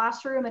a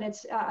classroom. And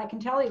it's, I can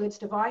tell you, it's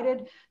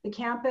divided the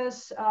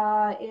campus.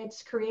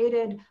 It's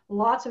created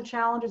lots of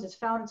challenges. It's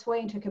found its way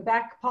into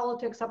Quebec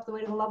politics up the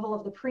way to the level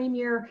of the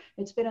Premier.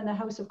 It's been in the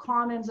House of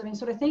Commons. I mean,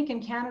 so to think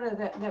in Canada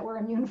that we're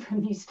immune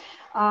from these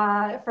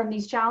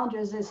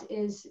challenges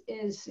is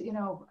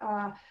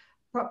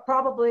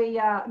probably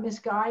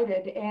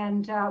misguided,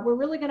 and we're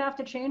really going to have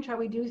to change how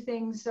we do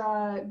things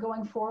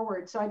going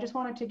forward. So I just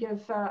wanted to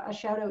give a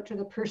shout out to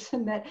the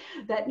person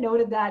that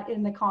noted that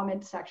in the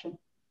comment section.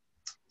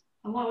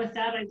 And well, with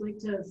that, I'd like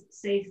to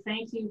say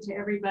thank you to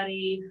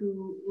everybody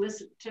who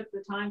took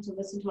the time to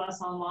listen to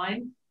us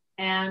online.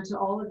 and to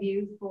all of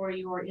you for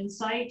your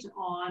insight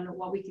on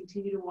what we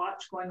continue to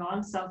watch going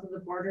on south of the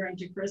border, and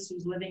to Chris,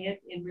 who's living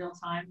it in real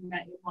time in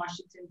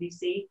Washington,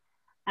 D.C.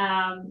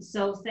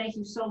 So thank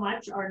you so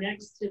much. Our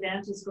next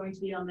event is going to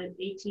be on the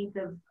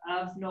 18th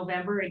of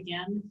November,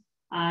 again,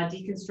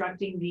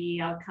 deconstructing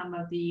the outcome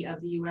of the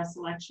U.S.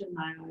 election.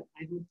 I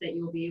hope that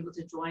you'll be able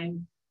to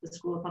join the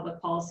School of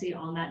Public Policy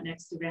on that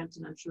next event,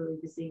 and I'm sure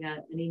we'll be seeing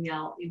an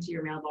email into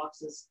your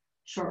mailboxes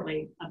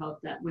shortly about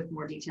that with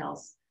more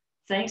details.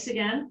 Thanks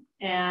again,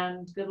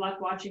 and good luck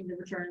watching the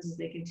returns as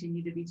they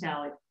continue to be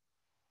tallied.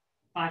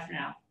 Bye for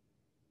now.